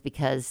is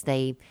because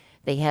they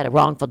had a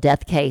wrongful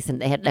death case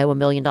and they had to owe $1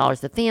 million to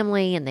the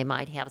family, and they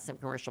might have some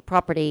commercial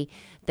property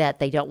that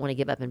they don't want to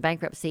give up in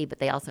bankruptcy, but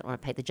they also don't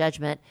want to pay the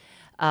judgment.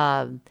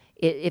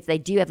 If they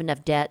do have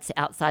enough debts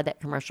outside that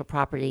commercial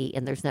property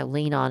and there's no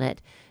lien on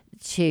it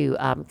to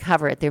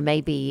cover it, there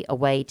may be a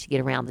way to get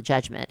around the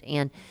judgment.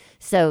 And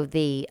so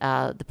the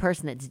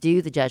person that's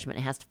due the judgment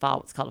has to file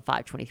what's called a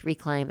 523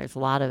 claim. There's a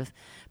lot of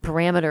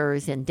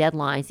parameters and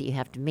deadlines that you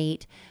have to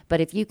meet. But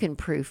if you can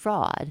prove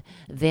fraud,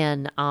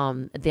 then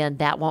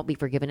that won't be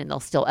forgiven, and they'll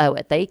still owe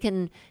it. They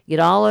can get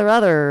all their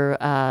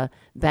other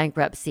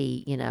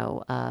bankruptcy,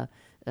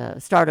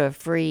 start a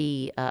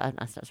free,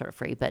 not start a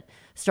free, but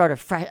start a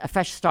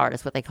fresh start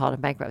is what they call it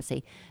in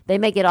bankruptcy. They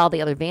may get all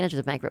the other advantages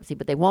of bankruptcy,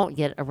 but they won't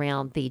get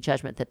around the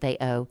judgment that they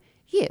owe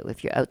you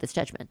if you're owed this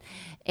judgment.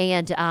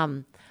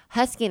 And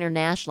Husky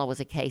International was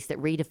a case that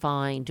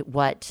redefined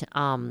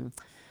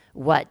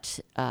what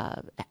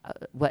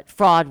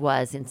fraud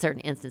was in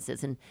certain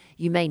instances. And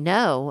you may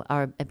know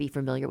or be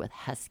familiar with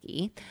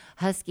Husky.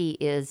 Husky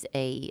is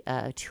a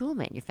tool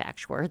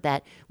manufacturer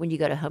that when you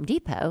go to Home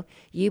Depot,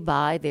 you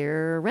buy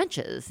their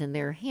wrenches and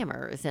their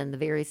hammers and the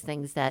various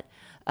things that,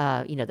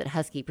 that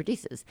Husky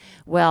produces.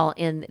 Well,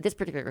 in this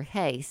particular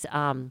case,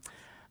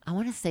 I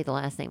want to say the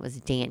last name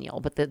was Daniel,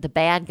 but the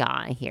bad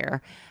guy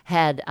here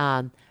had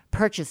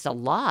purchased a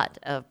lot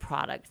of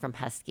product from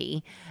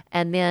Husky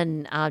and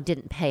then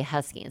didn't pay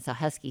Husky. And so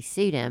Husky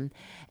sued him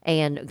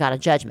and got a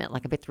judgment,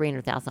 like a big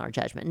 $300,000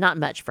 judgment. Not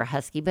much for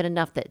Husky, but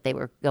enough that they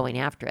were going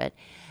after it.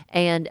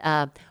 And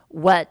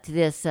what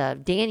this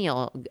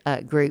Daniel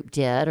group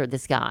did, or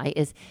this guy,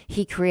 is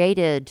he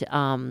created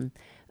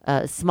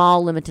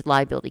small limited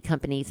liability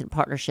companies and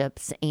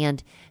partnerships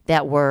and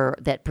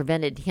that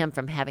prevented him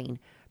from having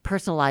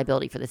personal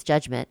liability for this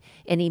judgment.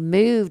 And he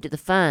moved the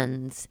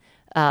funds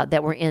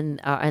that were in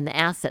and the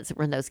assets that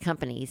were in those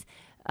companies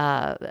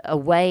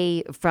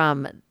away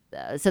from,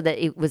 so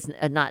that it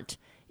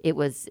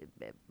was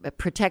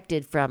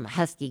protected from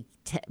Husky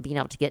being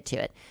able to get to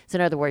it. So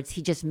in other words,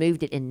 he just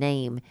moved it in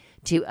name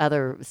to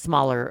other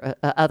smaller,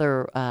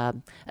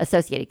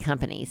 associated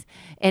companies,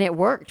 and it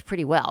worked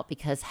pretty well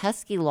because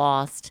Husky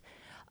lost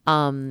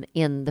in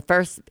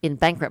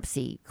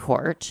bankruptcy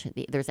court.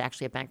 There's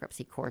actually a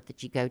bankruptcy court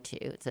that you go to.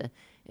 It's a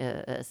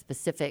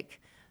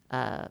specific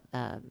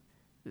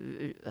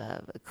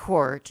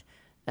court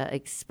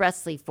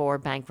expressly for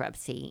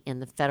bankruptcy in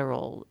the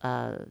federal,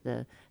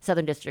 the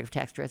Southern District of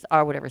Texas,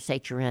 or whatever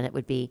state you're in. It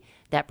would be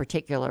that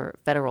particular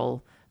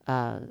federal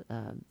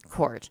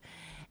court.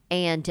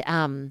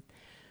 And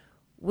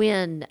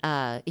when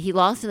he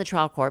lost in the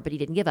trial court, but he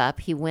didn't give up,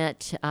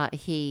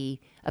 he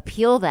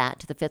appealed that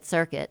to the Fifth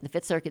Circuit. And the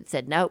Fifth Circuit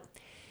said, nope,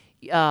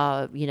 this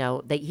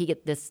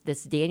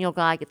Daniel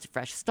guy gets a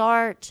fresh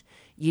start.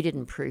 You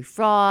didn't prove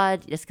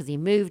fraud just because he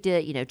moved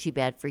it. Too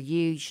bad for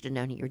you. You should have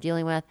known who you were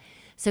dealing with.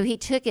 So he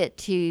took it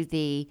to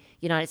the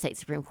United States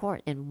Supreme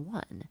Court and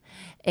won.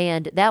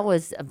 And that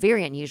was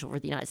very unusual for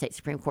the United States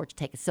Supreme Court to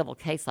take a civil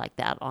case like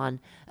that on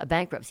a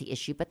bankruptcy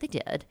issue, but they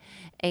did.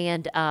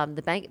 And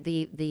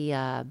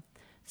the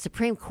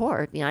Supreme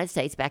Court, the United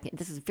States,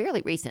 this is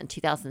fairly recent,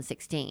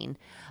 2016,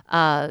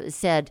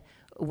 said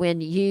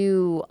when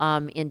you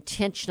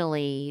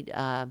intentionally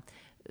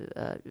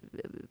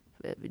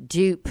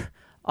dupe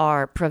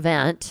or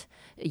prevent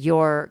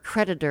your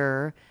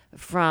creditor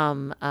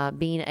from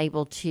being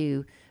able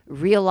to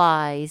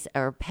realize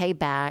or pay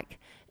back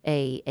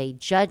a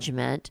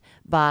judgment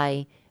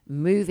by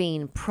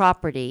moving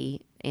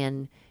property,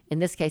 and in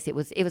this case it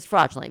was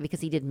fraudulent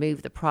because he did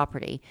move the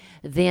property,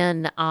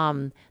 then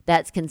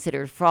that's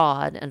considered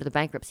fraud under the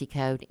bankruptcy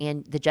code,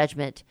 and the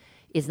judgment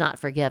is not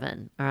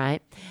forgiven. All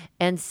right.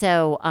 And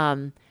so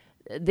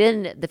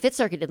then the Fifth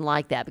Circuit didn't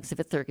like that because the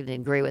Fifth Circuit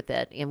didn't agree with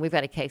it. And we've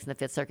got a case in the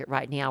Fifth Circuit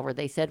right now where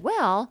they said,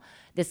 well,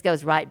 this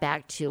goes right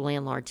back to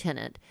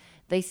landlord-tenant.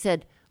 They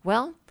said,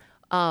 well,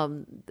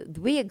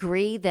 we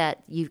agree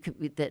that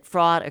that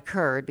fraud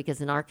occurred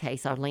because in our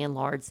case, our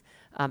landlords,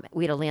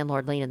 we had a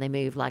landlord lien and they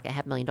moved like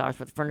 $500,000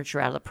 worth of furniture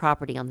out of the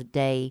property on the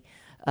day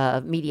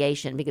of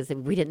mediation because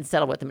we didn't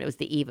settle with them. It was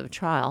the eve of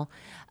trial.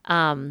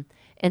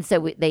 And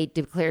so they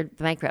declared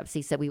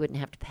bankruptcy so we wouldn't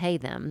have to pay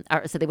them,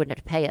 or so they wouldn't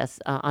have to pay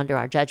us under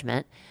our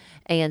judgment.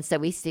 And so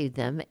we sued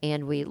them,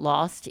 and we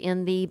lost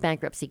in the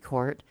bankruptcy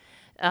court.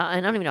 And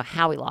I don't even know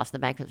how we lost in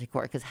the bankruptcy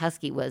court because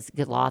Husky was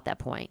good law at that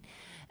point.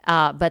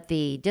 But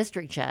the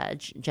district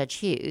judge, Judge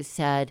Hughes,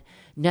 said,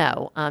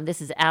 no,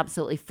 this is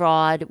absolutely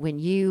fraud. When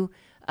you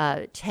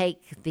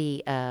take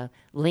the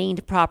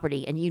liened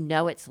property and you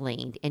know it's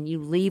liened and you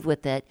leave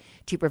with it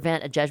to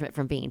prevent a judgment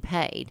from being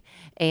paid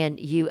and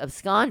you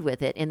abscond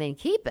with it and then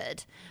keep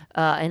it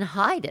and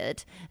hide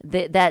it,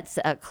 that's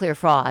clear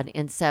fraud.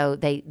 And so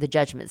the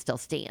judgment still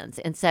stands.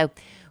 And so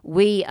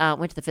we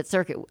went to the Fifth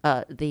Circuit.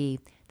 The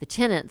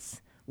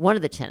tenants, one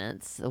of the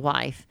tenants, the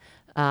wife,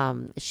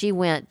 she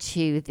went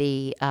to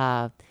the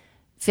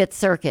Fifth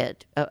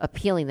Circuit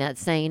appealing that,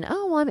 saying,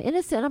 oh, I'm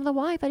innocent. I'm the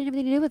wife. I didn't have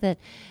anything to do with it.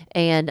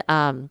 And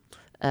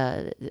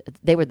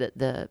they were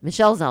the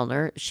Michelle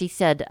Zellner. She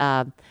said,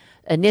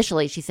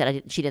 initially, she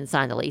said she didn't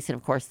sign the lease. And,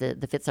 of course, the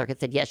Fifth Circuit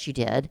said, yes, you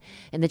did.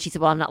 And then she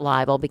said, well, I'm not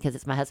liable because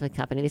it's my husband's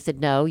company. They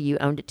said, no, you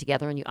owned it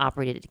together and you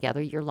operated it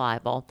together. You're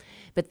liable.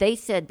 But they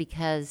said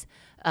because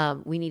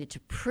we needed to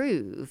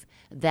prove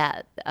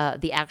that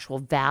the actual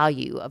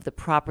value of the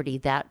property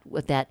they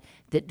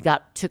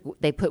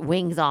put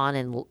wings on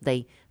and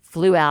they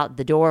flew out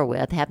the door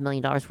with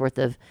 $500,000 worth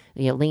of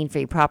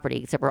lien-free property,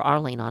 except for our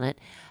lien on it.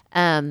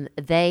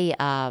 They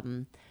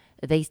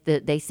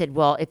said,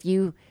 well, if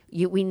you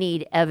we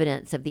need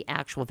evidence of the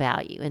actual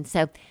value. And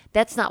so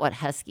that's not what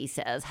Husky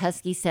says.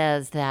 Husky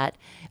says that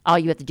all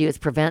you have to do is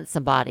prevent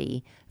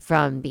somebody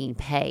from being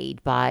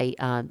paid by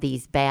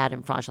these bad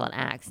and fraudulent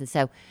acts. And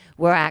so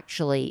we're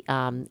actually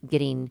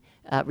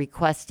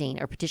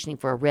requesting or petitioning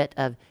for a writ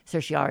of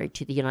certiorari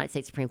to the United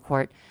States Supreme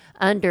Court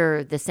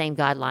under the same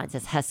guidelines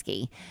as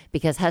Husky,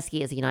 because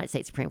Husky is a United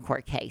States Supreme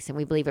Court case, and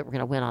we believe that we're going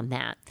to win on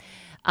that.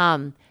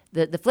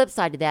 The flip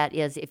side of that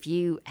is if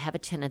you have a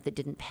tenant that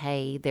didn't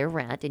pay their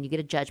rent and you get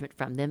a judgment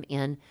from them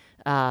in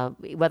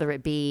whether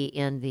it be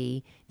in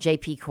the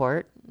JP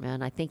court,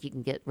 and I think you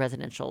can get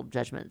residential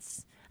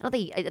judgments. I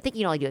think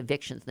you can only do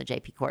evictions in the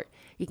JP court.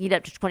 You can get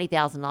up to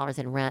 $20,000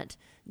 in rent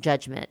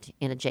judgment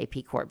in a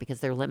JP court because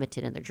they're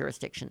limited in their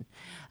jurisdiction.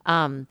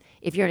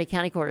 If you're in a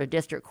county court or a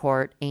district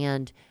court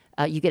and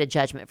you get a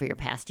judgment for your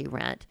past due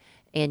rent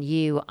and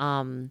you're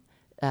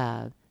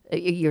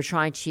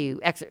trying to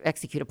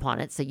execute upon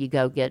it, so you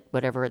go get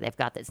whatever they've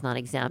got that's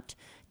non-exempt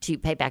to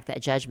pay back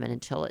that judgment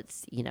until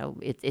it's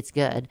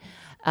good,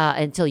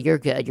 until you're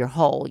good, you're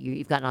whole,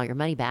 you've gotten all your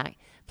money back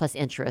plus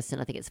interest,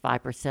 and I think it's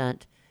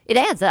 5%. It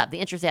adds up. The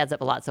interest adds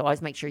up a lot, so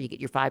always make sure you get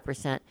your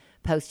 5%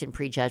 post and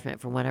pre-judgment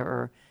from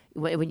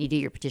when you do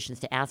your petitions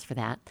to ask for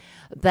that.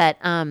 But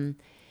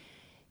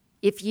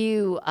if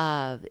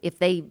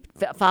they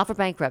file for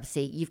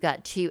bankruptcy, you've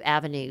got two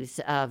avenues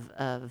of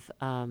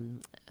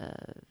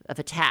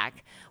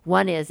attack.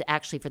 One is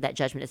actually for that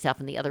judgment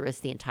itself, and the other is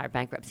the entire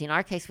bankruptcy. In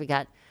our case, I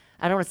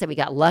don't want to say we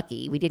got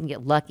lucky. We didn't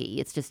get lucky.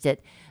 It's just that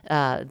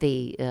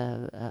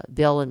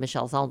Bill and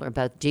Michelle Zollner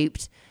both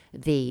duped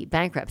the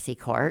bankruptcy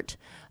court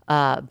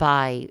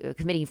by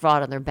committing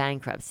fraud on their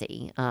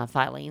bankruptcy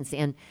filings.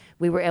 And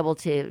we were able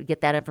to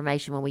get that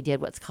information when we did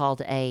what's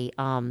called a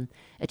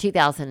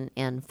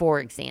 2004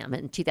 exam.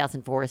 And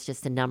 2004 is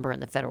just a number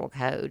in the federal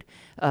code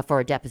for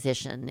a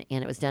deposition.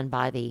 And it was done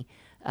by the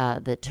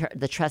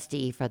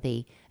trustee for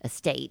the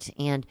estate,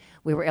 and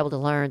we were able to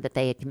learn that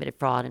they had committed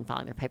fraud in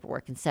filing their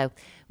paperwork. And so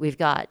we've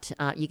got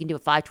you can do a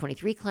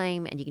 523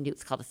 claim, and you can do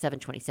what's called a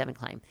 727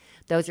 claim.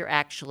 Those are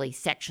actually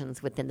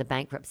sections within the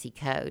bankruptcy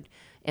code.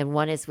 And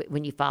one is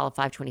when you file a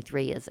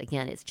 523 is,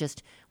 again, it's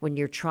just when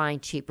you're trying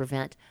to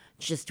prevent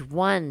just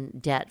one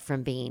debt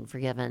from being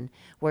forgiven,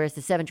 whereas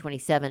the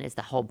 727 is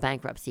the whole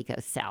bankruptcy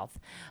goes south.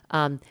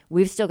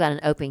 We've still got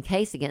an open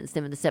case against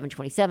them in the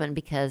 727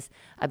 because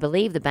I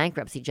believe the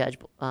bankruptcy judge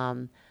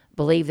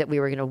believed that we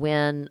were going to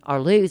win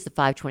or lose the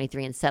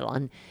 523 and settle.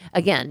 And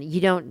again,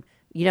 you don't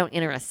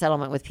enter a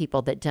settlement with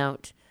people that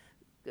don't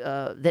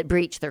that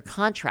breach their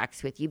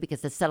contracts with you,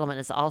 because the settlement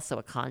is also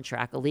a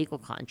contract, a legal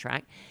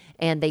contract,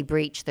 and they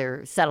breach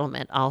their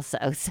settlement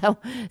also. So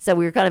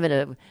we were kind of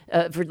in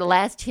for the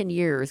last 10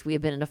 years, we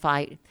have been in a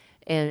fight,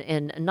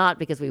 and not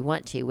because we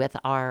want to, with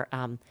our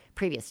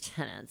previous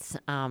tenants.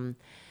 That's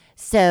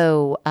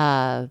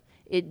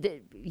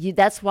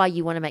why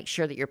you want to make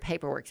sure that your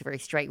paperwork is very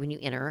straight when you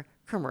enter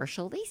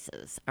commercial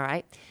leases. All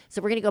right.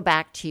 So we're going to go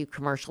back to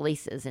commercial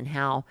leases and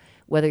how,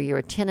 whether you're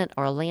a tenant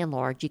or a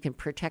landlord, you can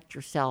protect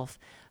yourself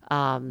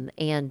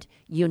and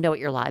you know what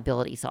your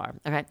liabilities are.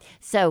 All right.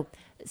 So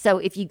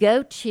if you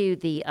go to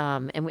the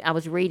I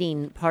was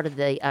reading part of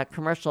the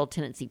commercial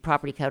tenancy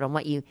property code on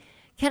what you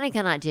can and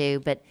cannot do,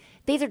 but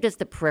these are just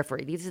the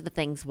periphery. These are the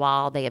things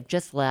while they have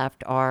just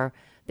left or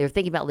they're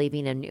thinking about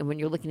leaving, and when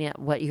you're looking at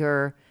what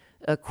your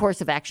course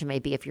of action may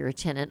be if you're a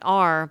tenant,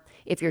 or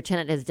if your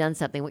tenant has done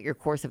something, what your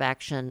course of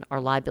action or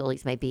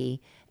liabilities may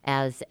be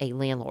as a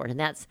landlord. And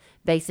that's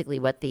basically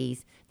what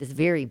this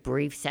very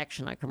brief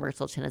section on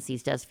commercial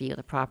tenancies does for you in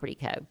the property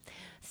code.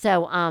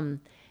 So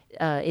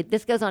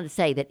this goes on to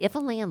say that if a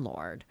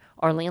landlord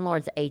or a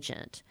landlord's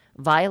agent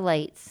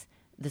violates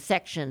the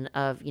section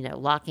of,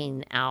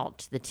 locking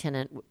out the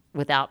tenant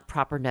without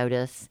proper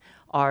notice,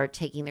 or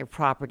taking their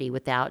property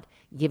without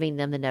giving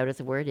them the notice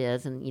of where it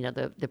is and,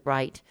 the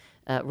right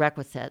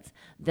requisites,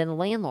 then the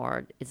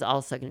landlord is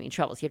also going to be in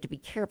trouble. So you have to be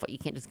careful. You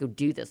can't just go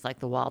do this like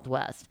the Wild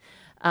West.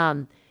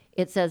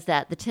 It says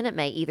that the tenant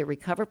may either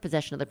recover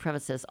possession of the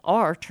premises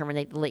or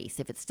terminate the lease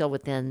if it's still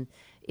within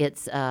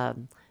its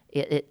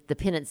the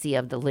pendency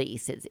of the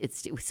lease. It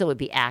still would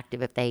be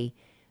active if they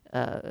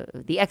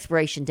the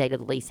expiration date of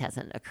the lease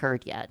hasn't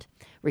occurred yet,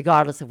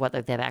 regardless of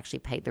whether they've actually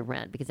paid the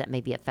rent, because that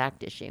may be a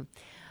fact issue.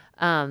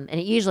 And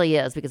it usually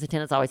is, because the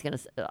tenant's always going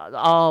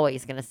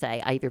to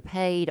say I either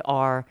paid,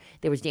 or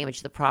there was damage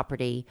to the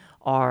property,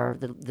 or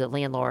the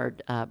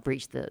landlord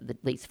breached the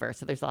lease first.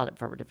 So there's a lot of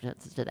affirmative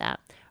defenses to that,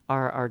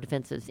 or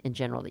defenses in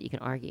general that you can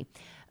argue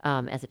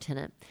as a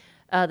tenant.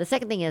 The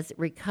second thing is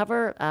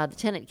the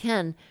tenant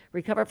can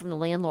recover from the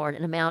landlord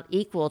an amount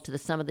equal to the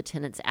sum of the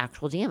tenant's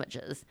actual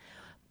damages,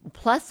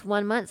 plus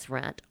 1 month's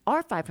rent,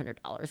 or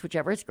 $500,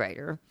 whichever is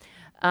greater.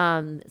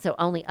 So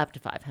only up to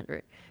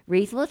 $500.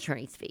 Reasonable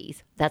attorney's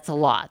fees. That's a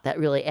lot. That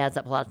really adds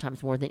up a lot of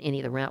times more than any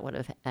of the rent would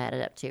have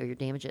added up to, or your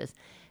damages.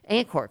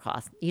 and court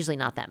costs. Usually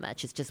not that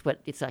much. It's just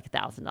it's like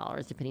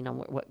 $1,000 depending on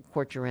what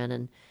court you're in,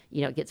 and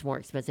it gets more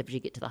expensive as you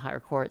get to the higher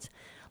courts.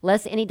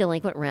 Less any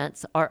delinquent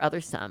rents or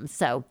other sums.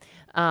 So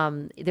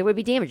there would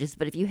be damages,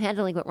 but if you had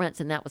delinquent rents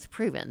and that was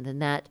proven, then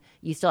that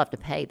you still have to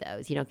pay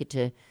those. You don't get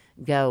to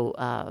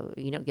go.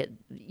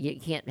 You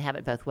can't have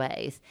it both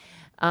ways.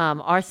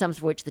 Are sums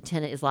for which the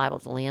tenant is liable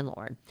to the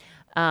landlord.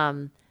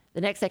 The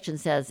next section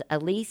says a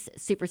lease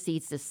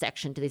supersedes this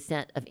section to the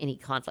extent of any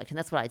conflict, and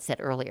that's what I said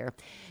earlier.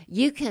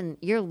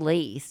 Your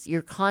lease,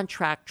 your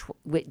contract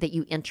that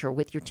you enter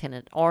with your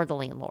tenant or the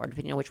landlord,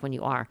 depending on which one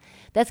you are,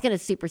 that's going to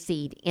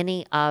supersede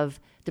any of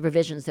the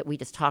provisions that we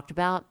just talked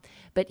about.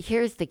 But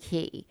here's the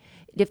key: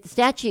 if the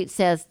statute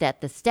says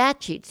that the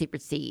statute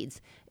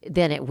supersedes,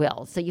 then it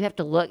will. So you have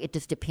to look. It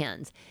just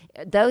depends.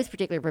 Those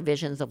particular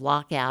provisions of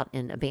lockout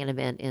and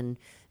abandonment and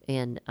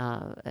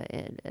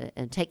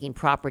taking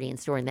property and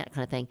storing that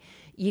kind of thing,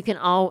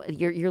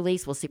 your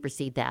lease will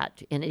supersede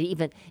that, and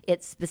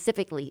it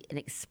specifically and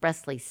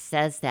expressly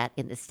says that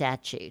in the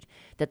statute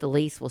that the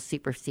lease will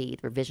supersede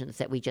the provisions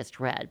that we just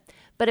read.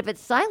 But if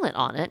it's silent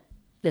on it,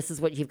 this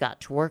is what you've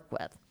got to work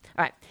with.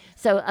 All right.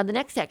 So the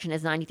next section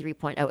is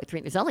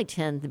 93.083. There's only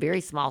 10 very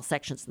small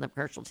sections in the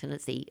commercial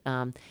tenancy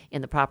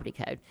in the property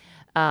code.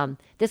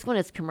 This one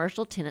is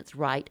commercial tenants'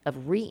 right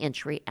of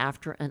re-entry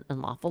after an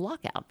unlawful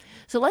lockout.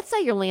 So let's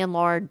say your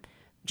landlord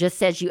just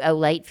says you owe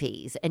late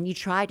fees and you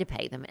try to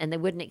pay them and they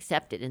wouldn't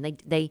accept it, and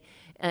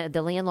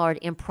the landlord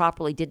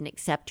improperly didn't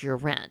accept your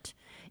rent.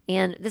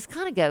 And this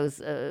kind of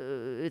goes,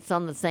 it's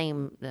on the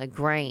same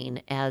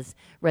grain as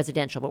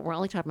residential, but we're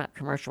only talking about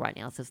commercial right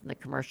now. So it's in the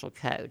commercial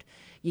code.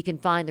 You can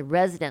find the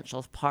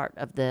residential part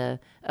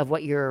of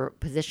what your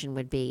position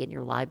would be and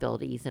your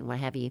liabilities and what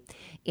have you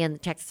in the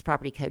Texas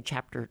Property Code,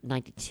 Chapter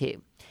 92.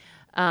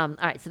 All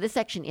right, so this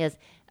section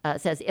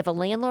says if a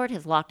landlord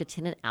has locked a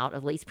tenant out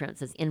of leased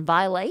premises in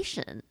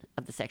violation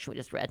of the section we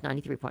just read,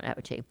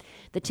 93.02,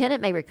 the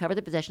tenant may recover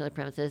the possession of the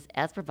premises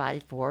as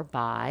provided for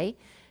by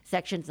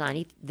Section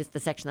 90, this is the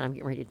section that I'm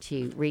getting ready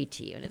to read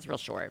to you, and it's real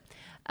short.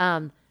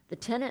 The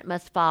tenant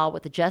must file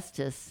with the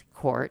Justice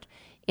Court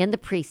in the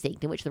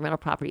precinct in which the rental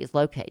property is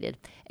located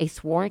a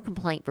sworn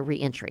complaint for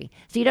reentry.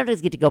 So you don't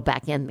just get to go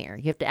back in there.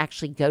 You have to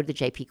actually go to the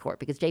JP Court,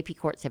 because JP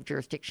Courts have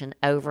jurisdiction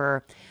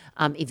over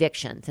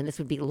evictions, and this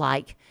would be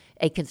like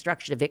a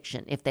construction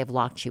eviction if they've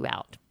locked you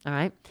out. All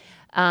right.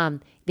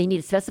 They need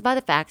to specify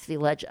the facts of the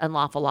alleged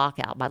unlawful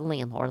lockout by the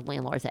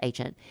landlord's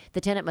agent.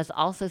 The tenant must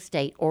also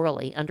state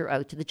orally under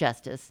oath to the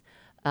justice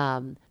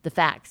the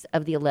facts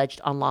of the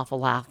alleged unlawful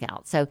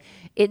lockout. So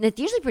it's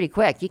usually pretty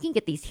quick. You can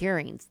get these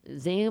hearings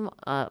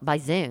by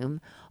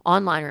Zoom,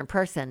 online or in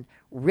person,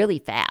 really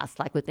fast,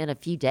 like within a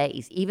few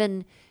days.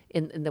 Even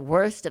in the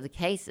worst of the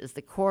cases,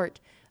 the court,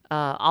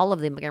 all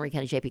of the Montgomery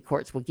County JP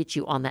courts will get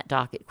you on that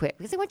docket quick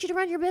because they want you to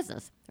run your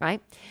business,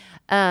 right?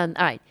 All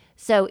right.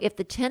 So if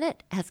the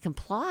tenant has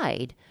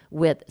complied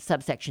with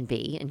subsection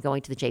B and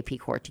going to the JP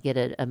court to get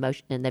a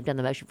motion, and they've done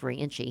the motion for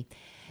re-entry,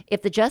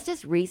 if the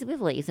justice reasonably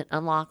believes an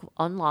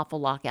unlawful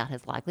lockout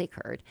has likely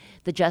occurred,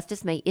 the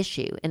justice may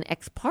issue an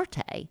ex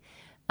parte,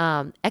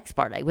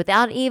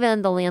 without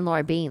even the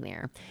landlord being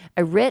there,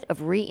 a writ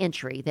of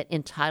re-entry that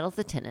entitles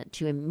the tenant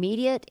to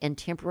immediate and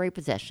temporary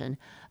possession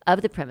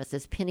of the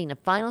premises pending a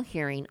final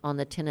hearing on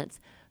the tenant's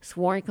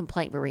sworn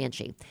complaint for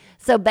re-entry.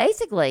 So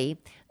basically,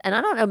 and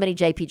I don't know many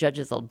JP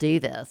judges will do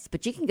this,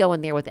 but you can go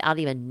in there without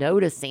even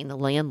noticing the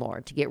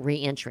landlord to get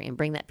re-entry and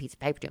bring that piece of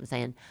paper to him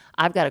saying,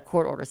 I've got a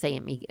court order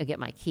saying me get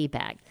my key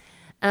back.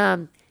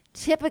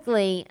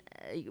 Typically,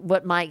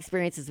 what my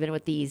experience has been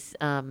with these,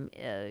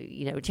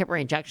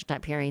 temporary injunction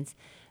type hearings,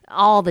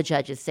 all the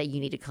judges say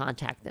you need to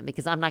contact them,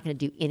 because I'm not going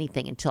to do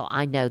anything until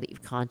I know that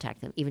you've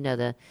contacted them, even though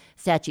the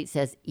statute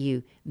says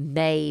you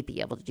may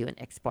be able to do an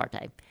ex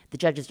parte. The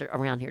judges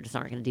around here just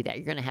aren't going to do that.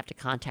 You're going to have to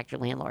contact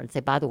your landlord and say,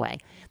 by the way,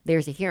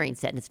 there's a hearing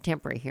set, and it's a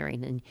temporary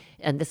hearing,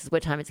 and this is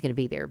what time it's going to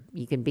be there.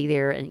 You can be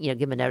there and give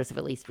them a notice of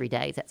at least 3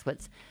 days. That's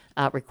what's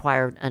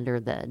required under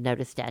the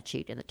notice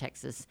statute in the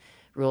Texas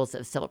Rules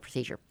of Civil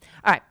Procedure.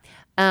 All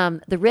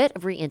right. The writ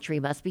of re-entry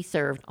must be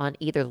served on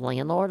either the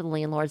landlord or the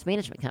landlord's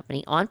management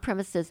company,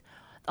 on-premises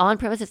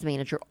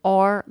manager,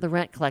 or the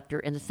rent collector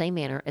in the same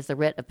manner as the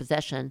writ of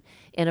possession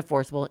in a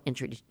forcible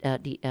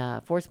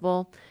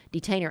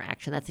detainer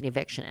action. That's an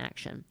eviction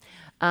action.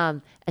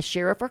 A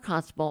sheriff or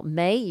constable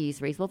may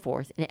use reasonable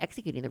force in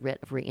executing the writ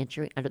of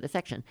re-entry under the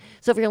section.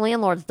 So if your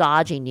landlord's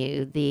dodging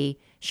you, the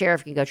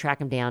sheriff can go track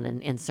him down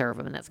and serve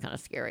him, and that's kind of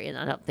scary. And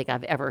I don't think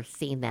I've ever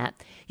seen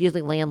that.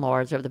 Usually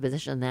landlords are of the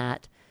position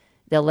that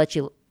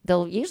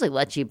they'll usually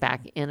let you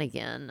back in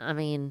again. I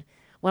mean,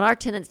 when our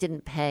tenants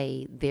didn't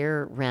pay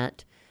their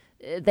rent,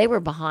 they were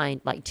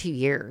behind like 2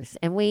 years,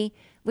 and we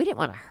didn't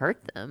want to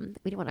hurt them.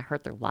 We didn't want to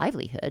hurt their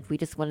livelihood. We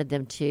just wanted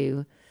them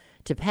to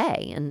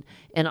pay,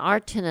 and our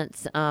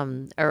tenants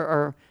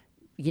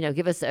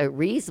give us a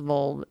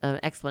reasonable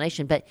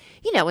explanation. But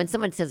when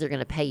someone says they're going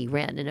to pay you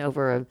rent and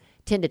over a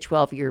 10 to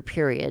 12 year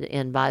period,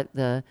 and by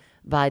the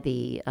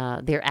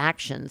their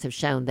actions have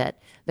shown that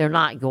they're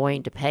not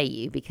going to pay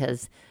you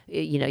because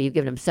you've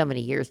given them so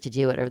many years to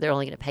do it, or they're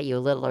only going to pay you a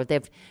little, or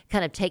they've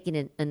kind of taken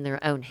it in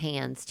their own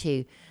hands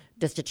to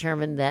just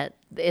determine that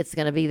it's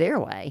going to be their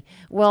way.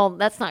 Well,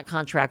 that's not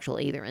contractual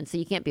either, and so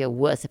you can't be a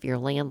wuss if you're a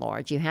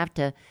landlord. You have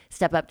to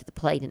step up to the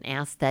plate and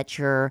ask that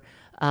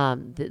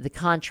the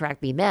contract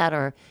be met,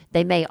 or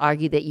they may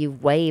argue that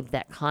you've waived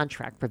that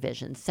contract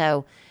provision.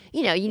 So,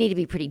 you need to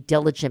be pretty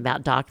diligent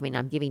about documenting.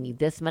 I'm giving you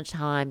this much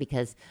time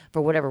because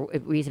for whatever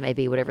reason may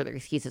be, whatever their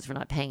excuses for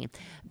not paying,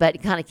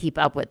 but kind of keep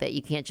up with it.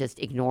 You can't just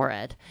ignore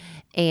it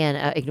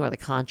and ignore the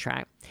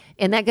contract.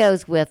 And that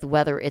goes with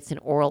whether it's an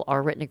oral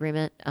or written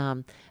agreement.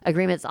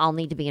 Agreements all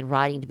need to be in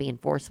writing to be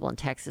enforceable in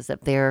Texas.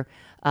 If they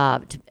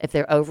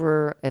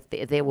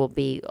will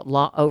be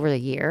over a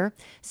year.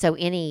 So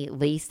any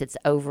lease that's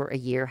over a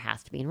year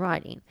has to be in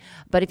writing.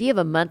 But if you have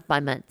a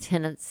month-by-month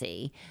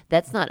tenancy,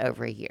 that's not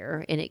over a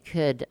year, and it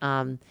could,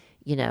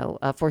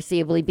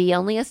 foreseeably be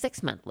only a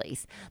 6-month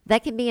lease.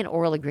 That can be an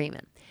oral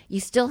agreement. You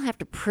still have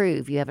to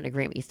prove you have an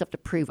agreement. You still have to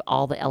prove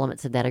all the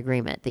elements of that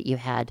agreement, that you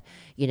had,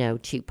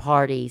 two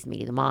parties,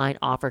 meeting the mind,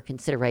 offer,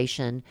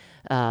 consideration,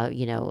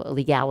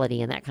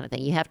 legality, and that kind of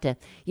thing. You have to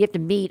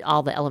meet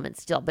all the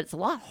elements still, but it's a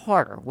lot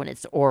harder when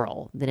it's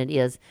oral than it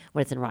is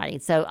when it's in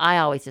writing. So I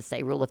always just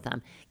say, rule of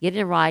thumb, get it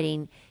in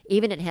writing.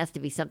 Even it has to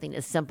be something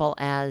as simple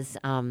as,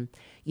 putting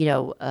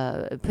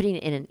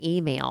it in an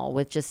email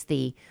with just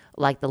the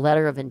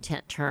letter of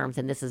intent terms,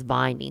 and this is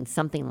binding,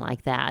 something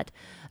like that.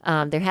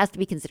 There has to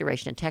be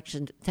consideration. In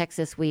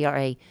Texas, we are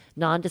a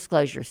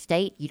non-disclosure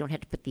state. You don't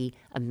have to put the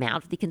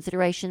amount of the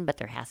consideration, but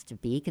there has to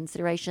be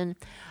consideration.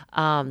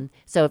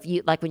 So if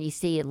you, when you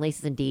see in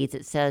leases and deeds,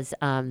 it says,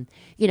 for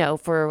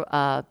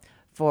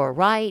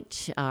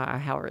right, or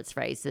however it's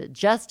phrased,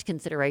 just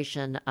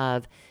consideration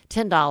of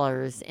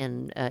 $10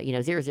 and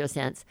 00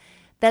 cents.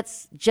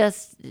 That's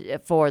just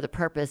for the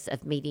purpose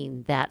of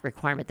meeting that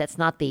requirement. That's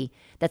not the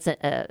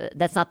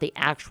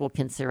actual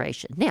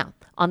consideration. Now,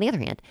 on the other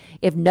hand,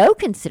 if no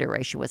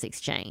consideration was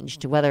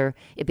exchanged, whether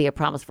it be a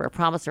promise for a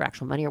promise or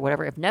actual money or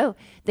whatever, if no,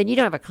 then you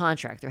don't have a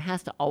contract. There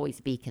has to always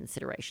be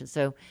consideration.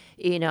 So,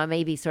 it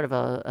may be sort of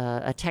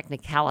a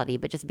technicality,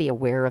 but just be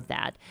aware of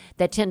that.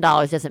 That $10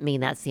 doesn't mean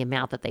that's the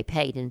amount that they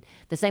paid, and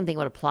the same thing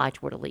would apply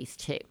toward a lease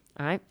too.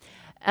 All right.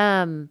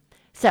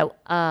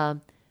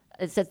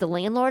 It says the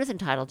landlord is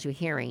entitled to a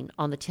hearing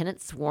on the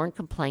tenant's sworn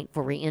complaint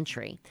for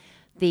reentry.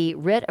 The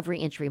writ of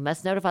reentry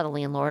must notify the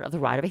landlord of the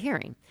right of a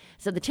hearing.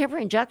 So the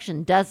temporary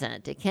injunction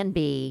doesn't.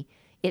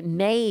 It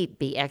may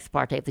be ex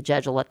parte if the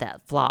judge will let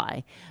that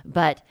fly.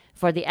 But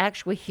for the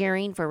actual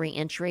hearing for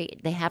reentry,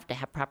 they have to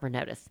have proper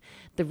notice.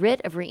 The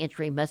writ of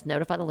reentry must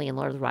notify the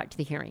landlord of the right to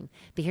the hearing.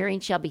 The hearing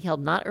shall be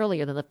held not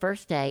earlier than the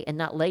first day and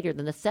not later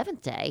than the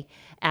 7th day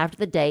after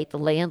the date the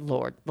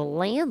landlord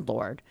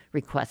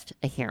requests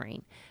a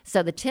hearing.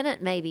 So the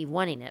tenant may be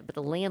wanting it, but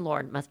the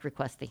landlord must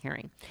request the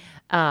hearing,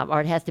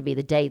 or it has to be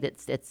the day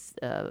that's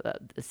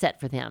set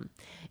for them.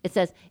 It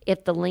says,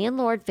 if the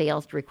landlord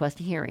fails to request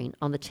a hearing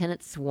on the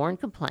tenant's sworn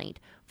complaint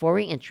for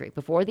reentry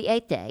before the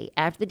 8th day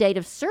after the date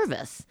of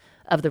service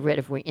of the writ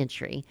of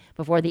reentry,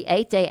 before the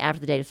 8th day after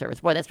the date of service.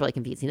 Boy, that's really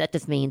confusing. That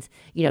just means,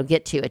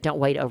 get to it. Don't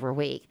wait over a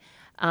week.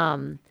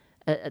 Then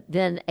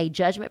a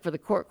judgment for the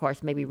court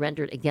course may be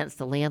rendered against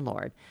the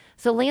landlord.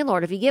 So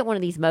landlord, if you get one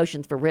of these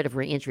motions for writ of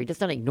reentry, just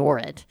don't ignore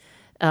it.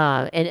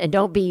 And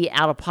don't be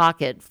out of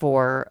pocket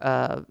for,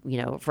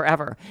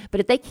 forever.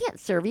 But if they can't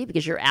serve you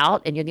because you're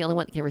out and you're the only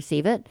one that can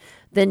receive it,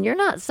 then you're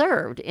not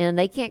served and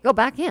they can't go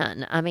back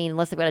in. I mean,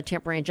 unless they've got a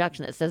temporary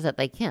injunction that says that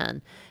they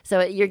can.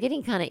 So you're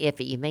getting kind of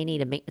iffy. You may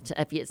need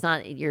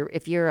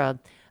if you're a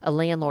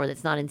landlord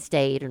that's not in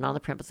state or not on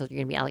the premises, you're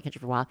going to be out of the country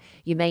for a while,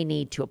 you may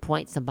need to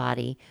appoint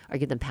somebody or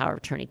give them power of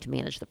attorney to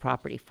manage the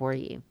property for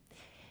you.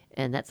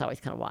 And that's always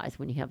kind of wise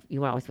when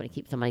you always want to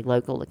keep somebody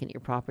local looking at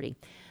your property.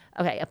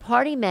 Okay, a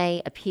party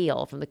may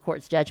appeal from the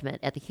court's judgment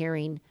at the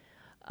hearing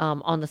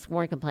on the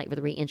sworn complaint for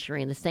the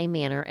reentry in the same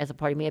manner as a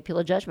party may appeal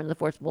a judgment in the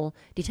forcible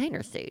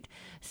detainer suit.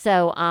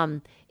 So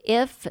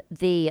if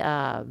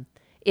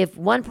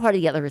one party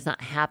or the other is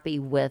not happy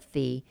with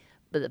the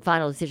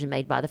final decision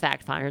made by the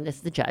fact finder, and this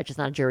is the judge, it's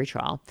not a jury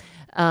trial,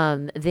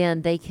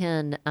 then they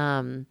can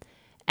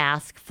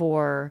ask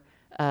for,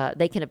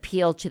 they can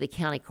appeal to the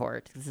county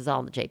court. This is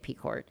all in the JP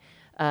court.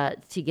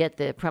 To get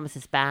the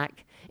premises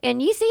back. And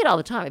you see it all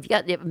the time. If you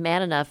got a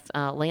mad enough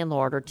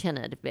landlord or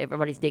tenant, if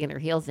everybody's digging their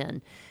heels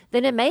in,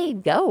 then it may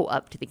go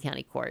up to the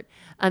county court.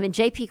 In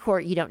JP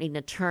court, you don't need an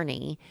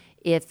attorney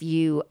if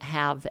you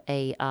have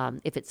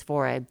if it's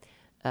for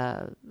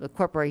a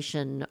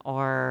corporation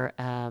or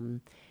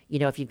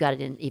if you've got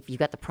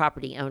the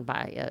property owned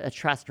by a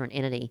trust or an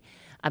entity.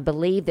 I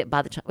believe that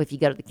by the time, if you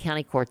go to the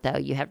county court, though,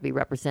 you have to be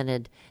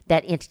represented,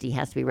 that entity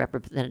has to be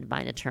represented by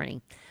an attorney.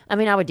 I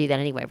mean, I would do that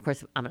anyway. Of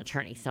course, I'm an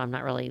attorney, so I'm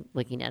not really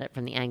looking at it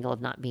from the angle of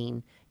not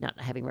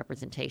having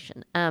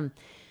representation.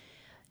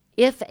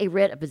 If a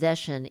writ of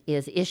possession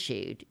is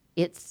issued,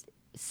 it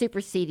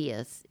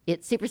supersedes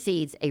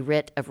a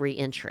writ of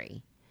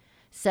reentry.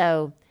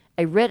 So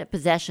A writ of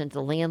possession to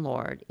the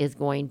landlord is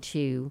going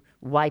to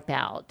wipe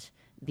out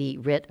the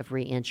writ of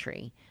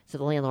reentry. So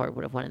the landlord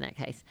would have won in that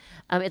case.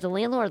 If the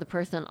landlord or the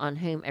person on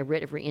whom a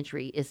writ of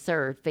reentry is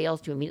served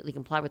fails to immediately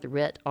comply with the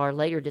writ or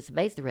later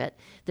disobeys the writ,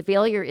 the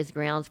failure is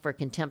grounds for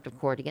contempt of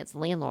court against the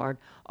landlord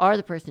or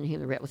the person to whom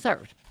the writ was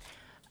served.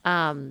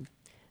 And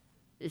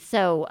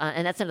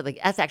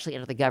that's actually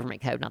under the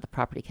government code, not the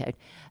property code.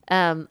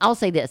 I'll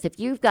say this: if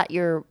you've got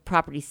your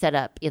property set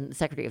up in the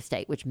Secretary of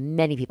State, which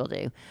many people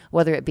do,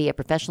 whether it be a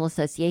professional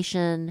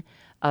association,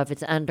 if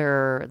it's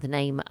under the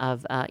name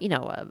of a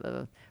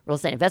real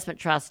estate investment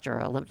trust or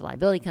a limited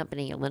liability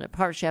company, a limited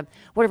partnership,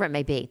 whatever it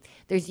may be,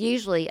 there's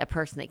usually a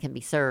person that can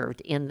be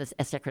served in the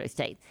Secretary of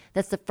State.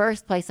 That's the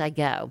first place I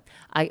go.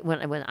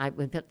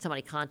 When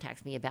somebody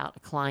contacts me about a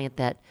client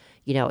that,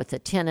 it's a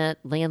tenant,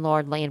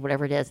 landlord, land,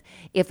 whatever it is,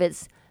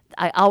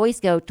 I always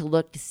go to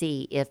look to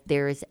see if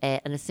there's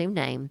an assumed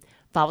name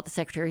filed with the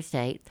Secretary of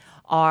State,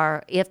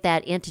 or if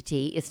that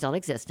entity is still in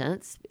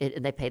existence,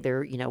 and they pay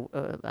their,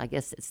 I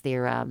guess it's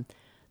their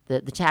the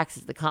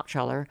taxes, the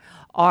comptroller,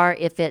 or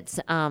if it's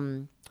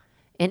and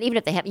even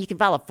if they have, you can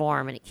file a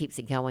form and it keeps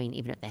it going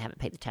even if they haven't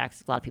paid the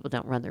taxes. A lot of people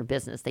don't run their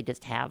business; they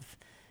just have,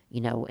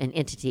 an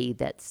entity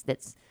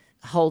that's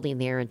holding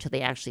there until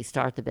they actually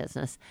start the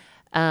business.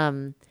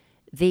 I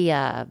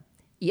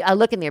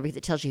look in there because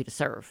it tells you who to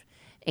serve.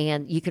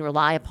 And you can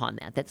rely upon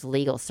that. That's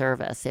legal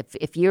service.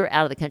 If you're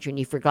out of the country and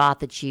you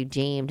forgot that you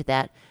deemed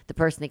that the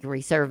person that can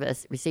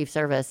receive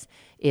service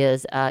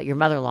is your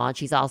mother-in-law, and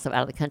she's also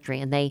out of the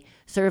country, and they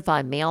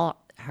mail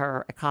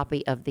her a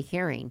copy of the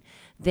hearing,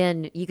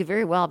 then you could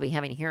very well be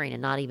having a hearing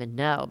and not even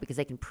know, because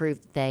they can prove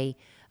that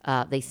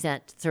they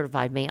sent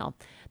certified mail.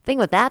 The thing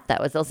with that,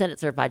 though, is they'll send it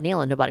certified mail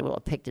and nobody will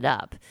have picked it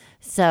up.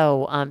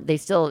 So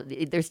there's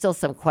still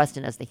some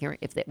question as to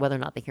whether or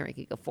not the hearing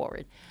could go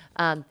forward.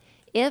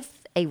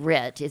 If a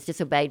writ is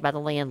disobeyed by the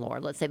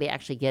landlord, let's say they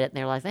actually get it and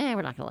they're like,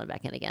 we're not going to let it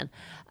back in again,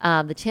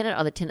 the tenant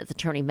or the tenant's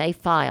attorney may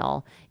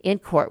file in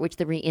court, which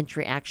the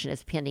reentry action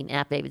is pending, an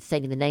affidavit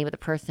stating the name of the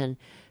person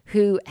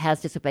who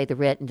has disobeyed the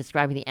writ and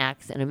describing the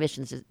acts and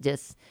omissions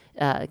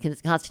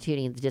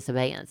constituting the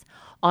disobedience.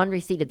 On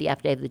receipt of the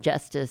affidavit, the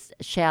justice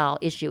shall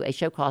issue a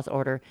show cause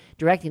order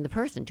directing the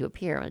person to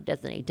appear on a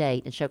designated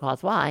date and show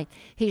cause why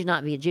he should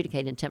not be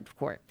adjudicated in contempt of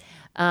court.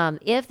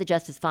 If the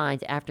justice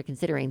finds, after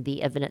considering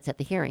the evidence at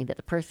the hearing, that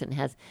the person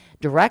has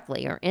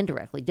directly or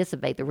indirectly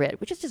disobeyed the writ,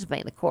 which is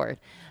disobeying the court,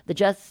 the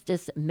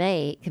justice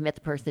may commit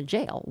the person to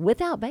jail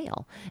without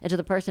bail until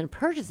the person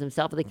purges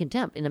himself of the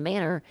contempt in a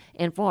manner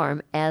and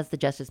form as the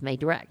justice may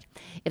direct.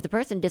 If the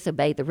person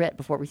disobeyed the writ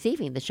before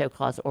receiving the show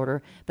cause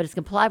order, but has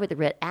complied with the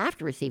writ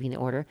after receiving the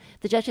order,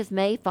 the justice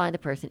may find the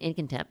person in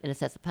contempt and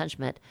assess a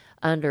punishment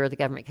under the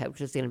government code,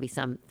 which is going to be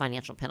some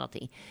financial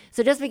penalty.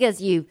 So just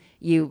because you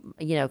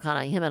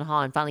kind of hem and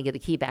haw and finally give the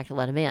key back to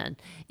let him in,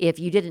 if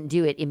you didn't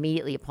do it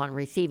immediately upon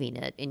receiving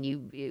it and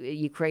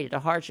you created a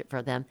hardship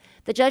for them,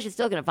 the judge is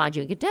still going to find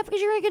you in contempt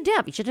because you're in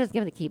contempt. You should just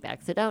give him the key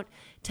back. So don't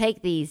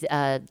take these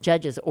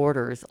judges'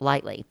 orders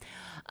lightly.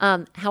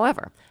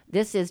 However,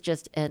 this is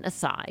just an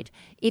aside.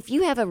 If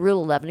you have a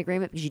Rule 11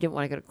 agreement because you didn't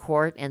want to go to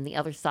court and the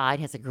other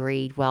side has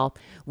agreed, well,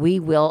 we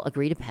will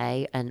agree to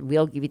pay and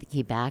we'll give you the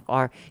key back,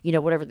 or,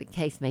 whatever the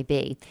case may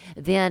be,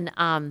 then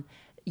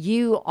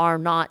you are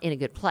not in a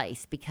good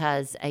place,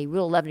 because a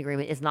Rule 11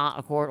 agreement is not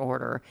a court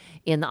order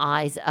in the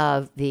eyes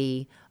of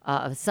the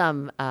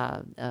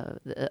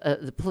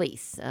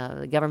police,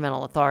 the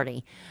governmental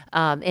authority,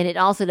 and it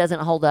also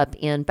doesn't hold up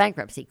in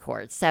bankruptcy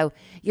courts. So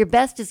your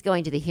best is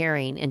going to the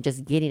hearing and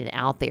just getting it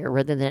out there,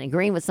 rather than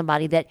agreeing with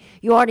somebody that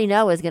you already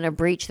know is going to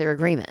breach their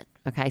agreement.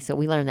 Okay, so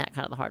we learned that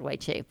kind of the hard way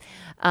too.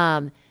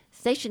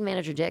 Station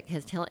Manager Dick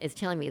is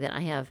telling me that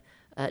I have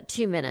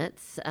 2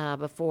 minutes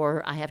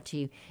before I have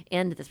to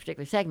end this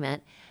particular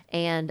segment,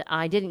 and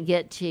I didn't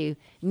get to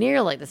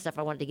nearly the stuff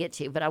I wanted to get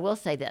to. But I will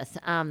say this: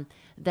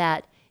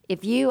 that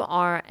if you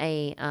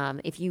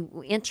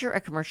enter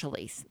a commercial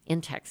lease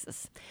in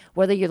Texas,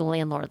 whether you're the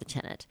landlord or the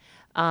tenant,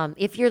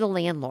 if you're the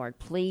landlord,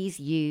 please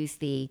use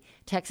the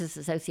Texas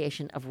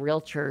Association of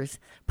Realtors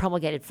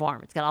promulgated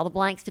form. It's got all the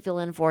blanks to fill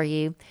in for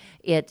you.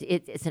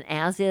 It's an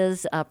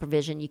as-is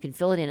provision. You can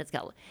fill it in.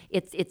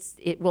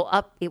 It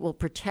will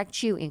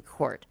protect you in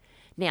court.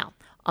 Now,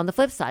 on the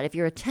flip side, if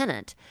you're a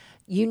tenant,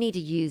 you need to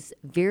use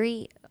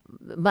very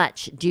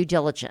much due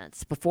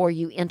diligence before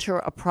you enter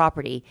a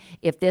property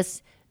if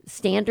this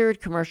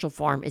standard commercial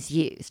form is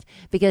used,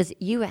 because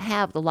you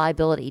have the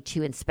liability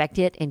to inspect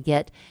it and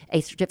get a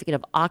certificate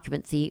of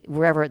occupancy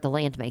wherever the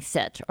land may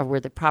sit or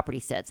where the property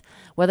sits.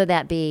 Whether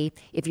that be,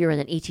 if you're in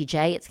an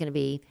ETJ, it's going to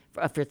be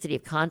for the City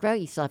of Conroe.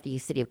 You still have to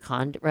use City of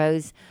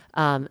Conroe's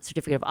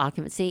certificate of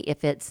occupancy.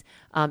 If it's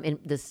in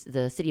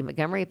the City of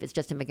Montgomery, if it's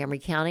just in Montgomery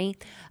County,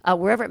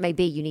 wherever it may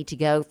be, you need to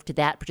go to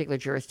that particular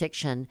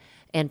jurisdiction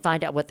and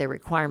find out what their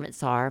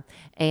requirements are.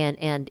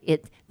 And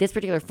this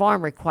particular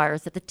form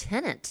requires that the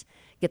tenant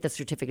get the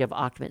certificate of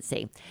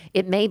occupancy.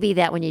 It may be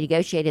that when you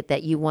negotiate it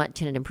that you want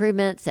tenant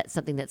improvements. That's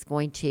something that's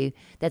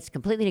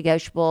completely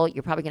negotiable.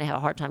 You're probably going to have a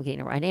hard time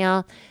getting it right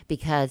now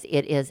because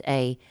it is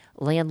a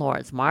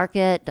landlord's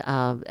market.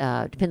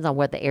 Depends on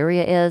what the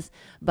area is.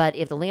 But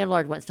if the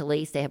landlord wants to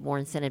lease, they have more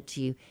incentive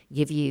to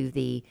give you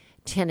the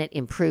tenant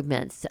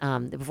improvements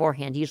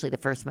beforehand, usually the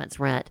first month's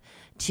rent,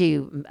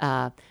 to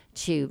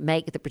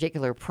make the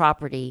particular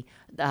property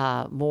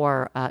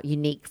more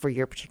unique for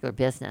your particular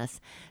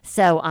business.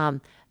 So,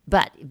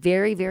 but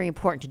very, very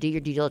important to do your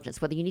due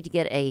diligence. Whether you need to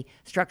get a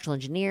structural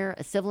engineer,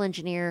 a civil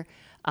engineer,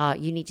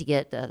 you need to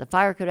get the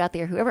fire code out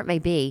there, whoever it may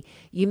be,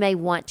 you may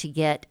want to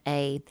get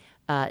a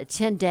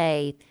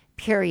 10-day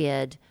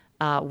period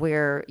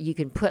where you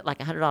can put like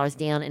 $100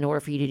 down in order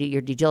for you to do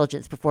your due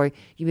diligence before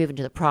you move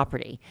into the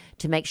property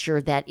to make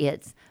sure that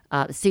it's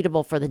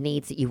suitable for the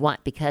needs that you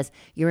want, because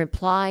your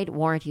implied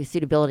warranty of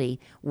suitability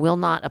will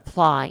not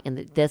apply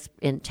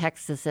in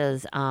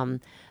Texas's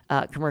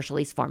commercial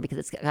lease form, because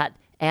it's got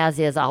as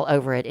is all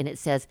over it, and it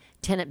says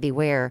tenant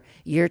beware.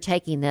 You're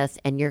taking this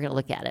and you're going to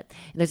look at it.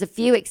 And there's a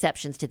few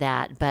exceptions to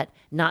that, but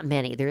not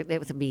many. There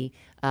would be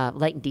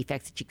latent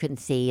defects that you couldn't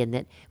see, and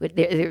that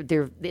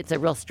it's a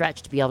real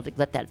stretch to be able to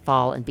let that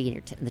fall and be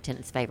in the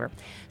tenant's favor.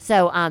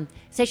 So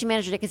Station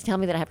Manager Dick is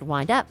telling me that I have to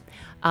wind up.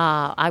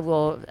 Our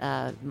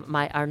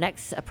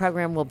next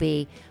program will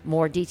be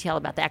more detail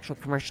about the actual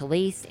commercial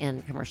lease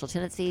and commercial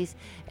tenancies.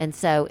 And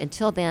so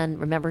until then,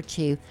 remember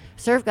to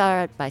serve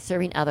God by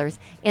serving others.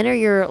 Enter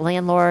your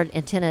landlord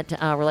and tenant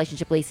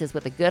relationship leases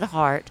with a good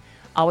heart.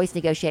 Always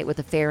negotiate with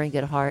a fair and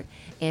good heart.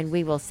 And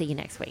we will see you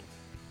next week.